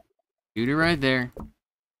here. You do right there.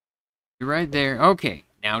 You right there. Okay,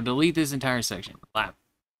 now delete this entire section. Lap.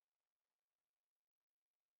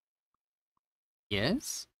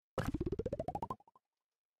 Yes?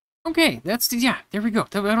 Okay, that's, yeah, there we go.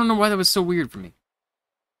 I don't know why that was so weird for me.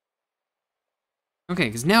 Okay,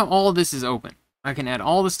 because now all of this is open. I can add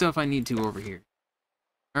all the stuff I need to over here.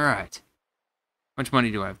 Alright. How much money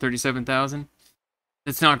do I have? 37,000?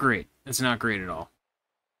 That's not great. That's not great at all.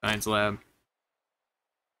 Science lab.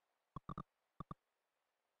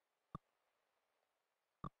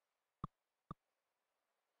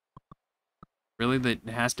 Really? That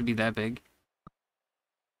has to be that big?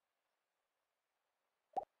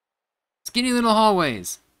 Skinny little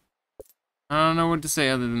hallways. I don't know what to say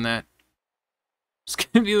other than that. It's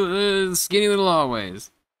gonna be skinny little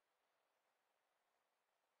hallways.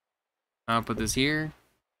 I'll put this here.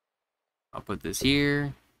 I'll put this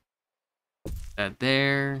here. That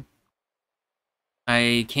there.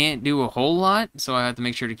 I can't do a whole lot, so I have to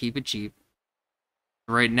make sure to keep it cheap.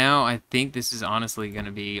 Right now, I think this is honestly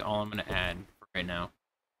gonna be all I'm gonna add for right now.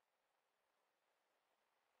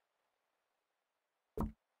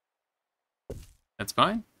 That's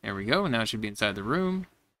fine. There we go. Now it should be inside the room.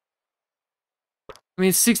 I mean,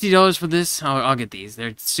 it's $60 for this. I'll get these.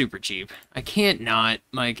 They're super cheap. I can't not.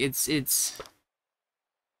 Like, it's... That's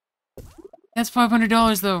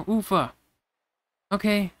 $500 though. Oofa.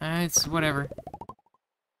 Okay, it's whatever.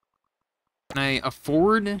 Can I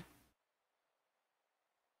afford...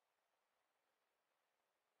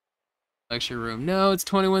 Lecture room. No, it's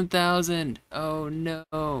 21,000. Oh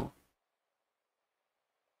no.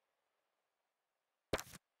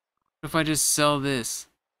 What if I just sell this?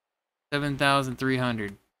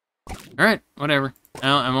 7,300. Alright, whatever.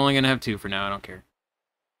 I'm only gonna have 2 for now, I don't care.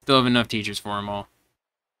 Still have enough teachers for them all.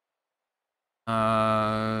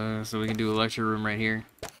 So we can do a lecture room right here.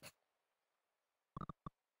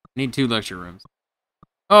 Need 2 lecture rooms.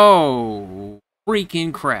 Oh,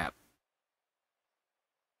 freaking crap.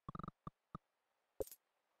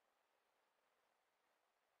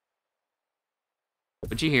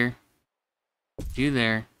 Put you here. Put you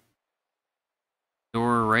there.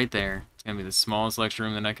 Door right there. It's gonna be the smallest lecture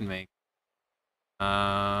room that I can make.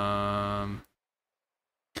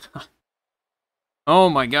 Oh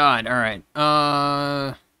my god, alright.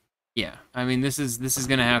 Yeah. I mean this is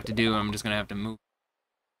gonna have to do. I'm just gonna have to move.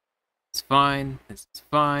 It's fine. This is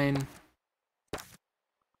fine.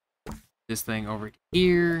 This thing over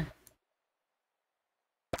here.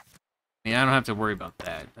 I mean, I don't have to worry about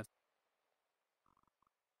that. That's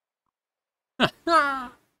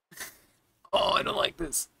oh, I don't like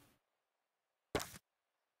this.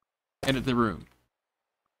 Edit the room.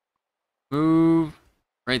 Move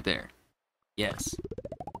right there. Yes.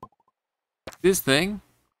 This thing.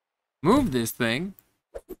 Move this thing.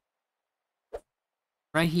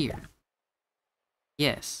 Right here.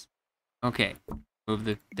 Yes. Okay. Move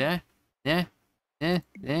the there.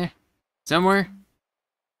 Somewhere.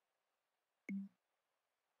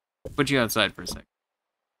 Put you outside for a second.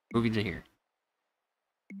 Move you to here.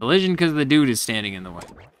 Collision because the dude is standing in the way.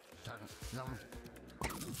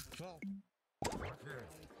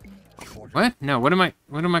 What? No, what am I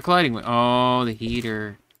colliding with? Oh, the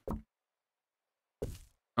heater.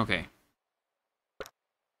 Okay.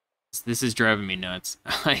 This is driving me nuts.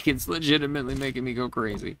 Like, it's legitimately making me go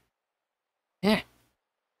crazy. Yeah.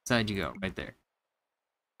 Inside you go. Right there.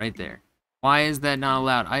 Right there. Why is that not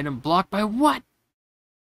allowed? Item blocked by what?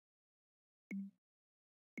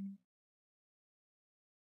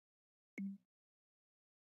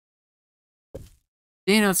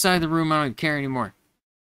 Staying outside the room, I don't care anymore.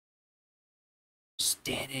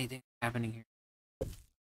 Stand anything happening here.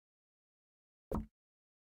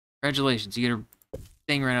 Congratulations, you get a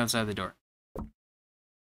thing right outside the door.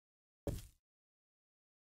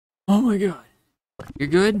 Oh my god. You're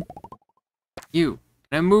good? You.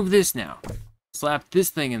 Can I move this now? Slap this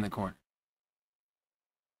thing in the corner.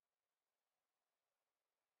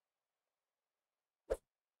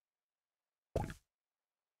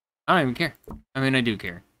 I don't even care. I mean, I do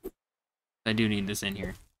care. I do need this in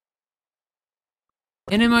here.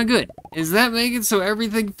 And am I good? Is that making it so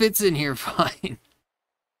everything fits in here fine?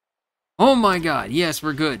 Oh my god, yes,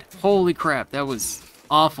 we're good. Holy crap, that was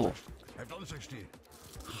awful.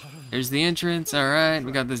 There's the entrance, alright.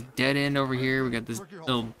 We got this dead end over here. We got this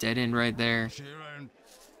little dead end right there.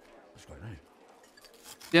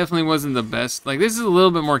 Definitely wasn't the best. Like, this is a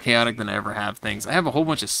little bit more chaotic than I ever have things. I have a whole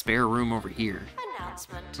bunch of spare room over here.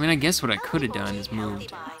 I mean, I guess what I could have done is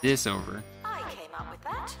moved this over.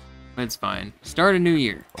 But it's fine. Start a new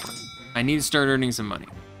year. I need to start earning some money.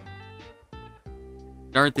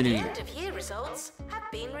 Start the new year.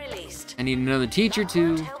 I need another teacher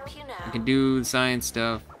too. I can do the science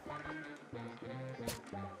stuff.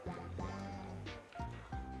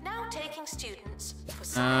 Now taking students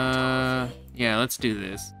for yeah, let's do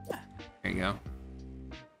this. There you go.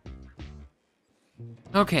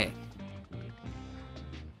 Okay.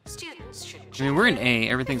 I mean, we're in A.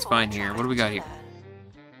 Everything's fine here. What do we got here?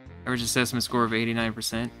 Average assessment score of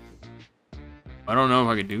 89%. I don't know if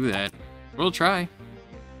I could do that. We'll try.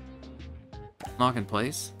 Lock in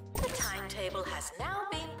place. The timetable has now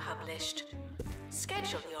been published.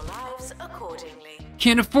 Schedule your lives accordingly.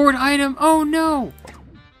 Can't afford item. Oh no.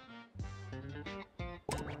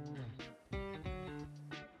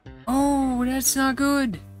 Oh, that's not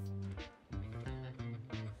good.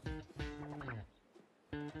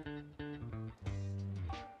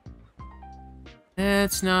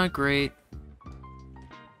 That's not great.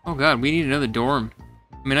 Oh god, we need another dorm.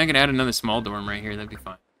 I mean, I could add another small dorm right here. That'd be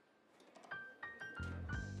fine.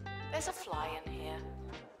 There's a fly in here.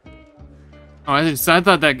 Oh, I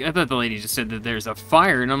thought the lady just said that there's a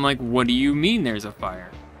fire, and I'm like, what do you mean there's a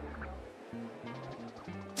fire?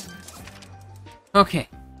 Okay.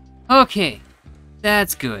 Okay.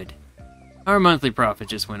 That's good. Our monthly profit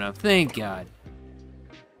just went up. Thank God.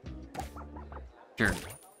 Sure.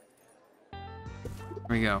 Here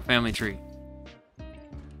we go. Family tree.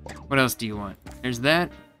 What else do you want? There's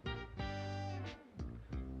that.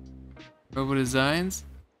 Robo designs.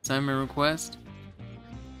 Assignment request.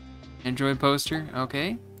 Android poster.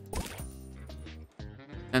 Okay.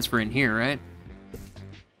 That's for in here, right?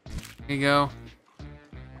 Here you go.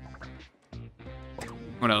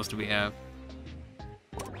 What else do we have?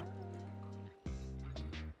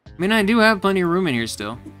 I mean, I do have plenty of room in here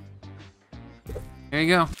still. There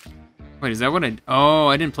you go. Wait, is that what I... Oh,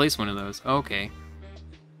 I didn't place one of those. Okay.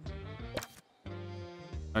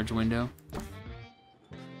 Large window. Can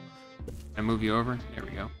I move you over? There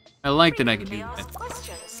we go. I like that I can do that.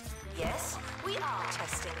 Questions. Yes, we are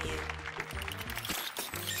testing you.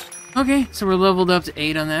 Okay, so we're leveled up to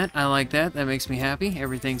 8 on that. I like that. That makes me happy.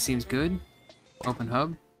 Everything seems good. Open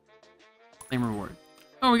hub. Claim reward.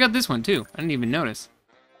 Oh, we got this one too. I didn't even notice.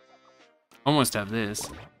 Almost have this.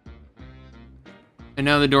 And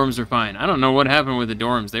now the dorms are fine. I don't know what happened with the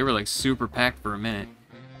dorms. They were like super packed for a minute.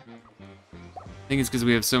 I think it's because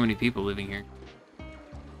we have so many people living here.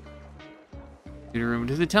 Tutor room.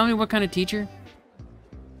 Does it tell me what kind of teacher?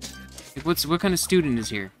 Like what kind of student is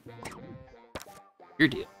here? Your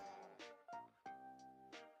deal.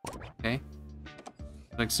 Okay.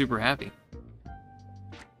 Like super happy.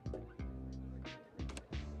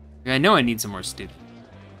 Yeah, I know I need some more students.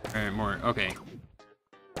 Alright, more. Okay.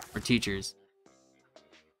 More teachers.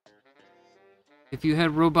 If you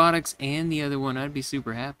had robotics and the other one, I'd be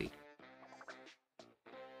super happy.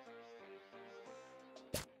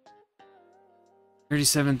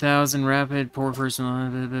 $37,000 rapid, poor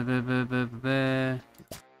personal.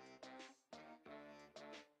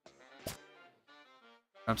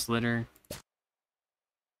 Drops litter.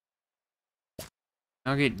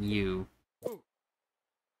 I'll get you.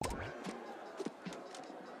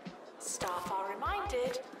 Staff are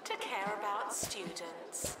reminded to care about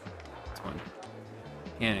students. This one.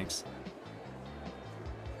 Mechanics.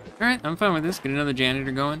 Alright, I'm fine with this. Get another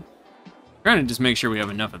janitor going. Trying to just make sure we have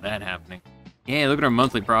enough of that happening. Yeah, look at our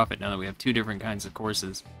monthly profit now that we have 2 different kinds of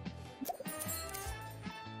courses.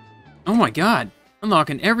 Oh my god!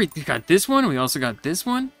 Unlocking everything. We got this one, we also got this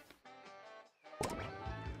one.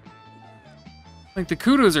 Like, the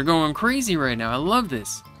kudos are going crazy right now. I love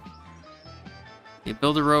this. Okay,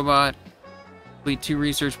 build a robot. Complete 2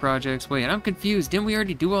 research projects. Wait, I'm confused. Didn't we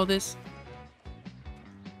already do all this?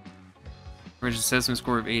 Average assessment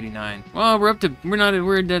score of 89. Well, we're up to...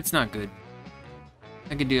 that's not good.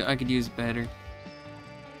 I could use better.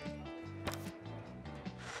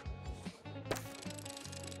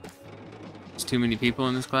 There's too many people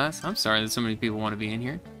in this class. I'm sorry that so many people want to be in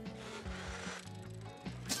here.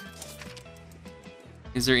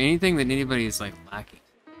 Is there anything that anybody is like lacking?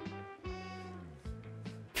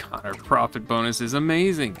 God, our profit bonus is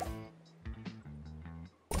amazing.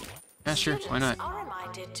 Yeah, sure, why not? Students are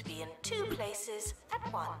reminded to be in 2 places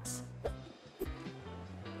at once.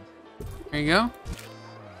 There you go.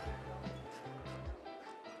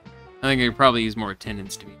 I think I could probably use more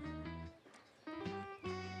attendance to be.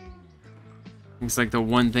 It's like the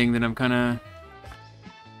one thing that I'm kind of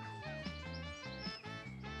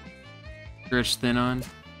stretched thin on.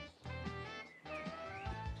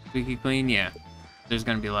 Squeaky clean, yeah. There's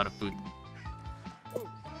gonna be a lot of food.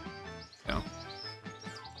 So.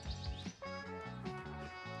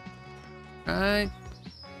 Alright.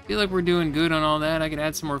 Feel like we're doing good on all that. I could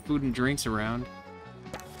add some more food and drinks around.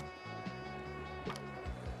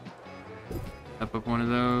 Up one of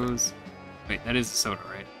those. Wait, that is a soda,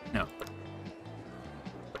 right? No.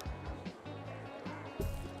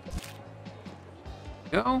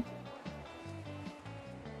 Go.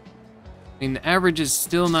 I mean, the average is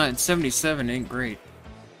still not 77. Ain't great.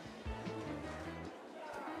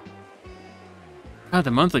 God,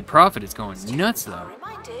 the monthly profit is going nuts, though.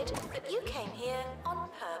 Reminded that you came here on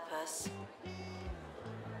purpose.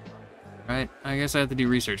 Right? I guess I have to do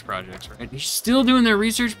research projects, right? You're still doing that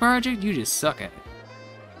research project? You just suck at it.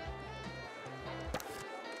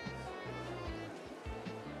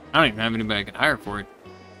 I don't even have anybody I can hire for it.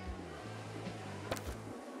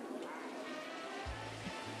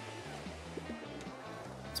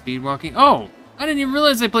 Speed walking. Oh! I didn't even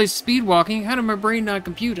realize I played speed walking. How did my brain not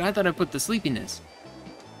compute? I thought I put the sleepiness.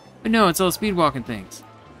 But no, it's all speed walking things.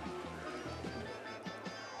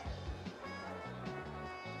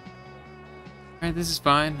 Alright, this is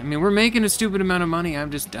fine. I mean, we're making a stupid amount of money. I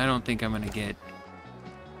don't think I'm gonna get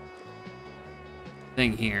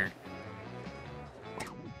thing here.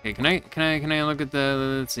 Okay, can I look at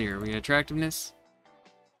the, let's see here. We got attractiveness.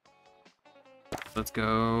 Let's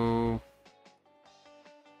go.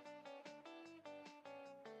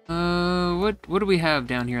 What do we have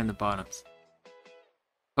down here on the bottoms?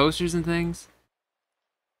 Posters and things?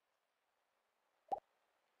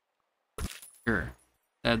 Sure.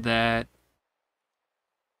 Add that.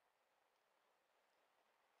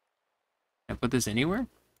 Can I put this anywhere?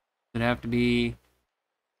 Does it have to be...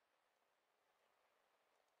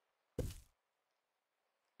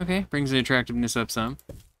 Okay, brings the attractiveness up some.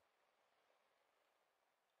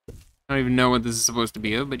 I don't even know what this is supposed to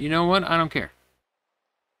be of, but you know what? I don't care.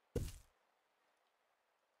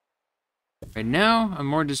 Right now, I'm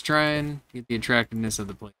more just trying to get the attractiveness of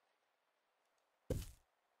the place.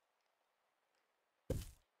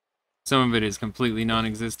 Some of it is completely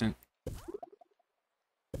non-existent.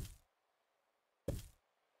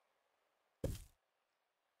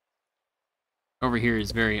 Over here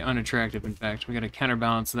is very unattractive, in fact. We gotta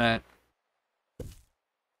counterbalance that.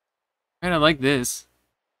 And I like this.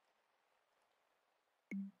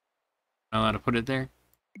 Not allowed to put it there.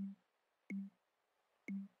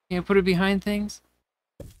 Can't put it behind things?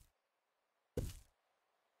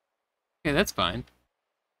 Okay, that's fine.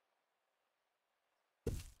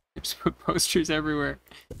 Just put posters everywhere.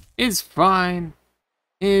 It's fine.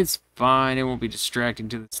 It's fine. It won't be distracting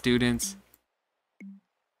to the students.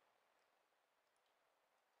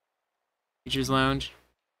 Teacher's lounge.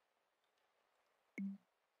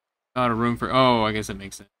 Not a room for... Oh, I guess that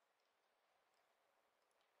makes sense.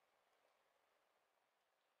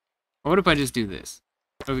 What if I just do this?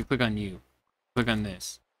 What if we click on you? Click on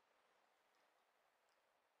this.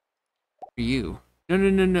 For you.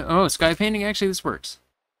 No. Oh, sky painting? Actually, this works.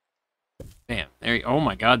 Damn. There you, oh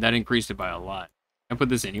my god, that increased it by a lot. Can I put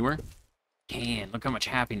this anywhere? Can. Look how much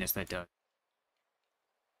happiness that does.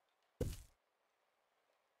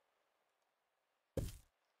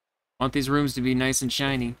 Want these rooms to be nice and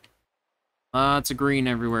shiny. Lots of green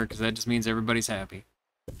everywhere, because that just means everybody's happy.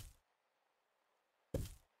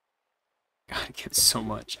 God, it gives so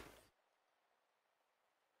much.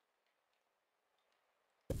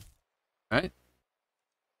 Right?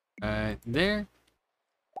 Right there.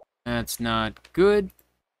 That's not good.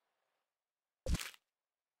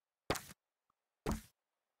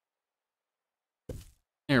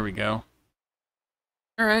 There we go.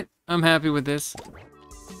 Alright, I'm happy with this.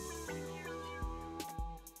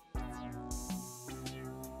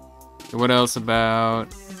 So what else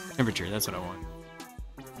about temperature? That's what I want.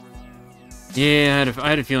 Yeah, I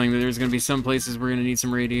had a feeling that there's going to be some places we're going to need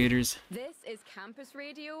some radiators. This is Campus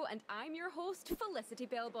Radio, and I'm your host, Felicity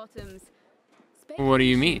Bellbottoms. What do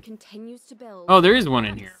you mean? Continues to build. Oh, there is one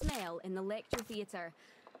in here. Smell in the lecture theatre.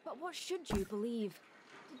 But what should you believe?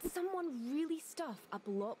 Did someone really stuff a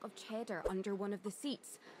block of cheddar under one of the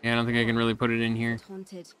seats? Yeah, I don't think I can really put it in here.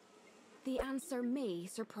 Haunted. The answer may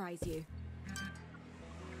surprise you.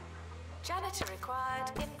 Janitor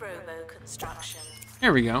required in robo construction.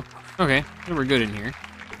 There we go. Okay, so we're good in here.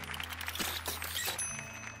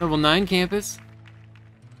 Level 9 campus.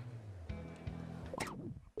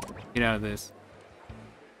 Get out of this.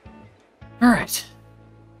 Alright.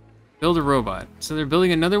 Build a robot. So they're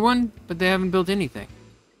building another one, but they haven't built anything.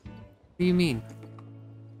 What do you mean?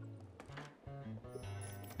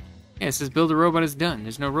 Yeah, it says build a robot is done.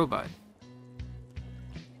 There's no robot.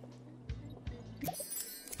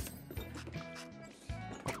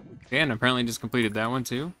 Okay, and apparently just completed that one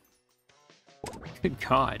too. Good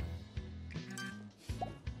God.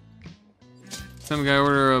 Some guy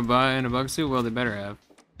order a buy and a bug suit? Well, they better have.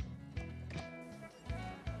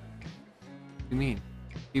 What do you mean?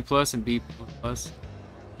 B plus and B plus?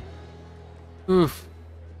 Oof.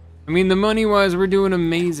 I mean, the money-wise, we're doing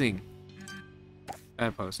amazing.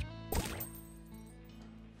 Bad poster.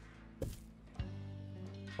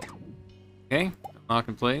 Okay, lock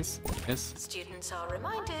in place. Yes. Students are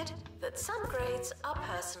reminded that some grades are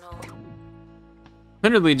personal.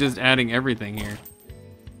 Literally just adding everything here.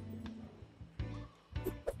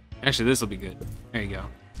 Actually, this will be good. There you go.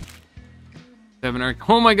 7 arc.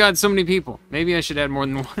 Oh my god, so many people. Maybe I should add more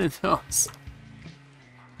than one of those.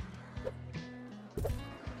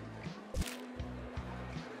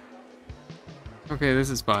 Okay, this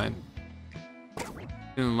is fine.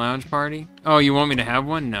 Doing lounge party? Oh, you want me to have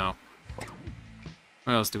one? No.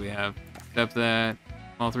 What else do we have? Except that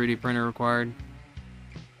small 3D printer required.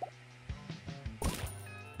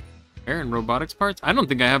 Air and robotics parts? I don't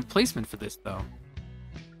think I have placement for this though.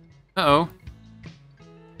 Uh-oh.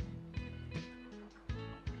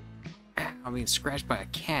 I'm being scratched by a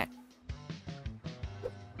cat.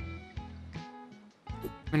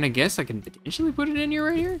 I mean, I guess I can potentially put it in here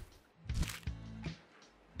right here.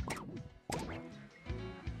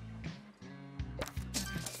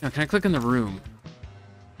 Now, can I click on the room?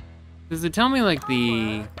 Does it tell me like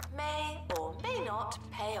the... May or may not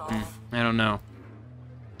pay off. don't know.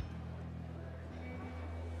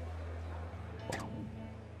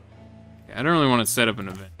 Okay, I don't really want to set up an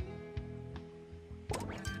event.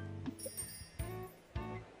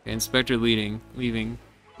 Okay, inspector leaving.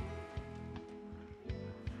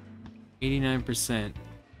 89%.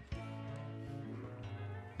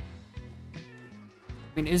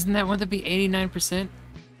 I mean, isn't that what to be 89%?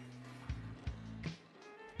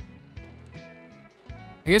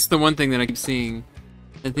 I guess the one thing that I keep seeing,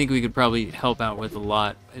 I think we could probably help out with a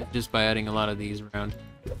lot, just by adding a lot of these around.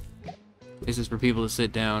 Places for people to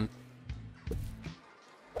sit down.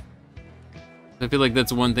 I feel like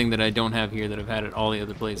that's one thing that I don't have here that I've had at all the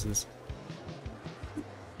other places.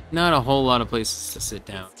 Not a whole lot of places to sit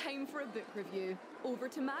down. It's time for a book review. Over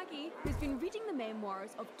to Maggie, who's been reading the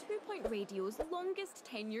memoirs of 2 Point Radio's longest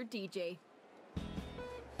tenured DJ.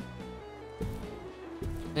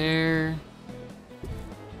 There.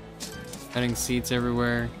 Adding seats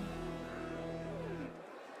everywhere.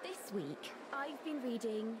 This week, I've been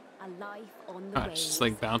reading A Life on the Ah, it Waves. just,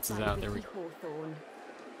 like, bounces by out. There we Vicky Hawthorne.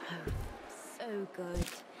 Oh, so good.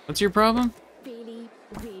 What's your problem? Really,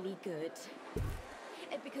 really good.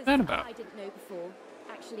 Because That about? I didn't know before,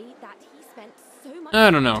 actually, that he spent so much...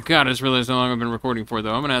 I don't know. God, I just realized how long I've been recording for,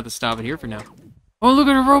 though. I'm gonna have to stop it here for now. Oh, look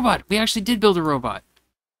at a robot! We actually did build a robot.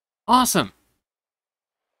 Awesome.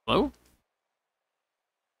 Hello?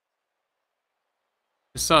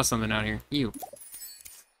 Just saw something out here. You.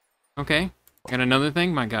 Okay. Got another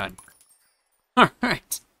thing? My god.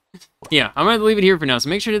 Alright. Yeah, I'm gonna leave it here for now. So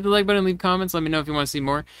make sure to hit the like button, leave comments, let me know if you want to see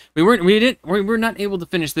more. We're not able to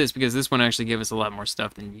finish this because this one actually gave us a lot more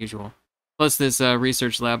stuff than usual. Plus this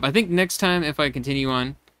research lab. I think next time, if I continue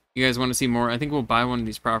on, you guys want to see more, I think we'll buy one of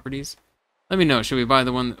these properties. Let me know. Should we buy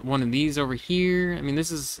the one of these over here? I mean,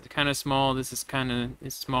 this is kind of small. This is kind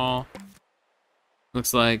of small.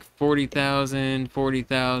 Looks like 40,000,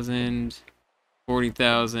 40,000,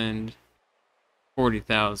 40,000,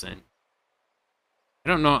 40,000. I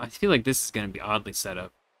don't know. I feel like this is going to be oddly set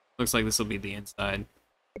up. Looks like this will be the inside.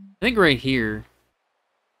 I think right here.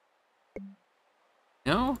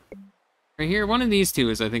 No? Right here? One of these two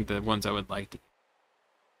is, I think, the ones I would like to.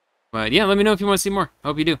 But yeah, let me know if you want to see more. I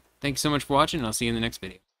hope you do. Thank you so much for watching, and I'll see you in the next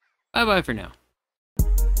video. Bye-bye for now.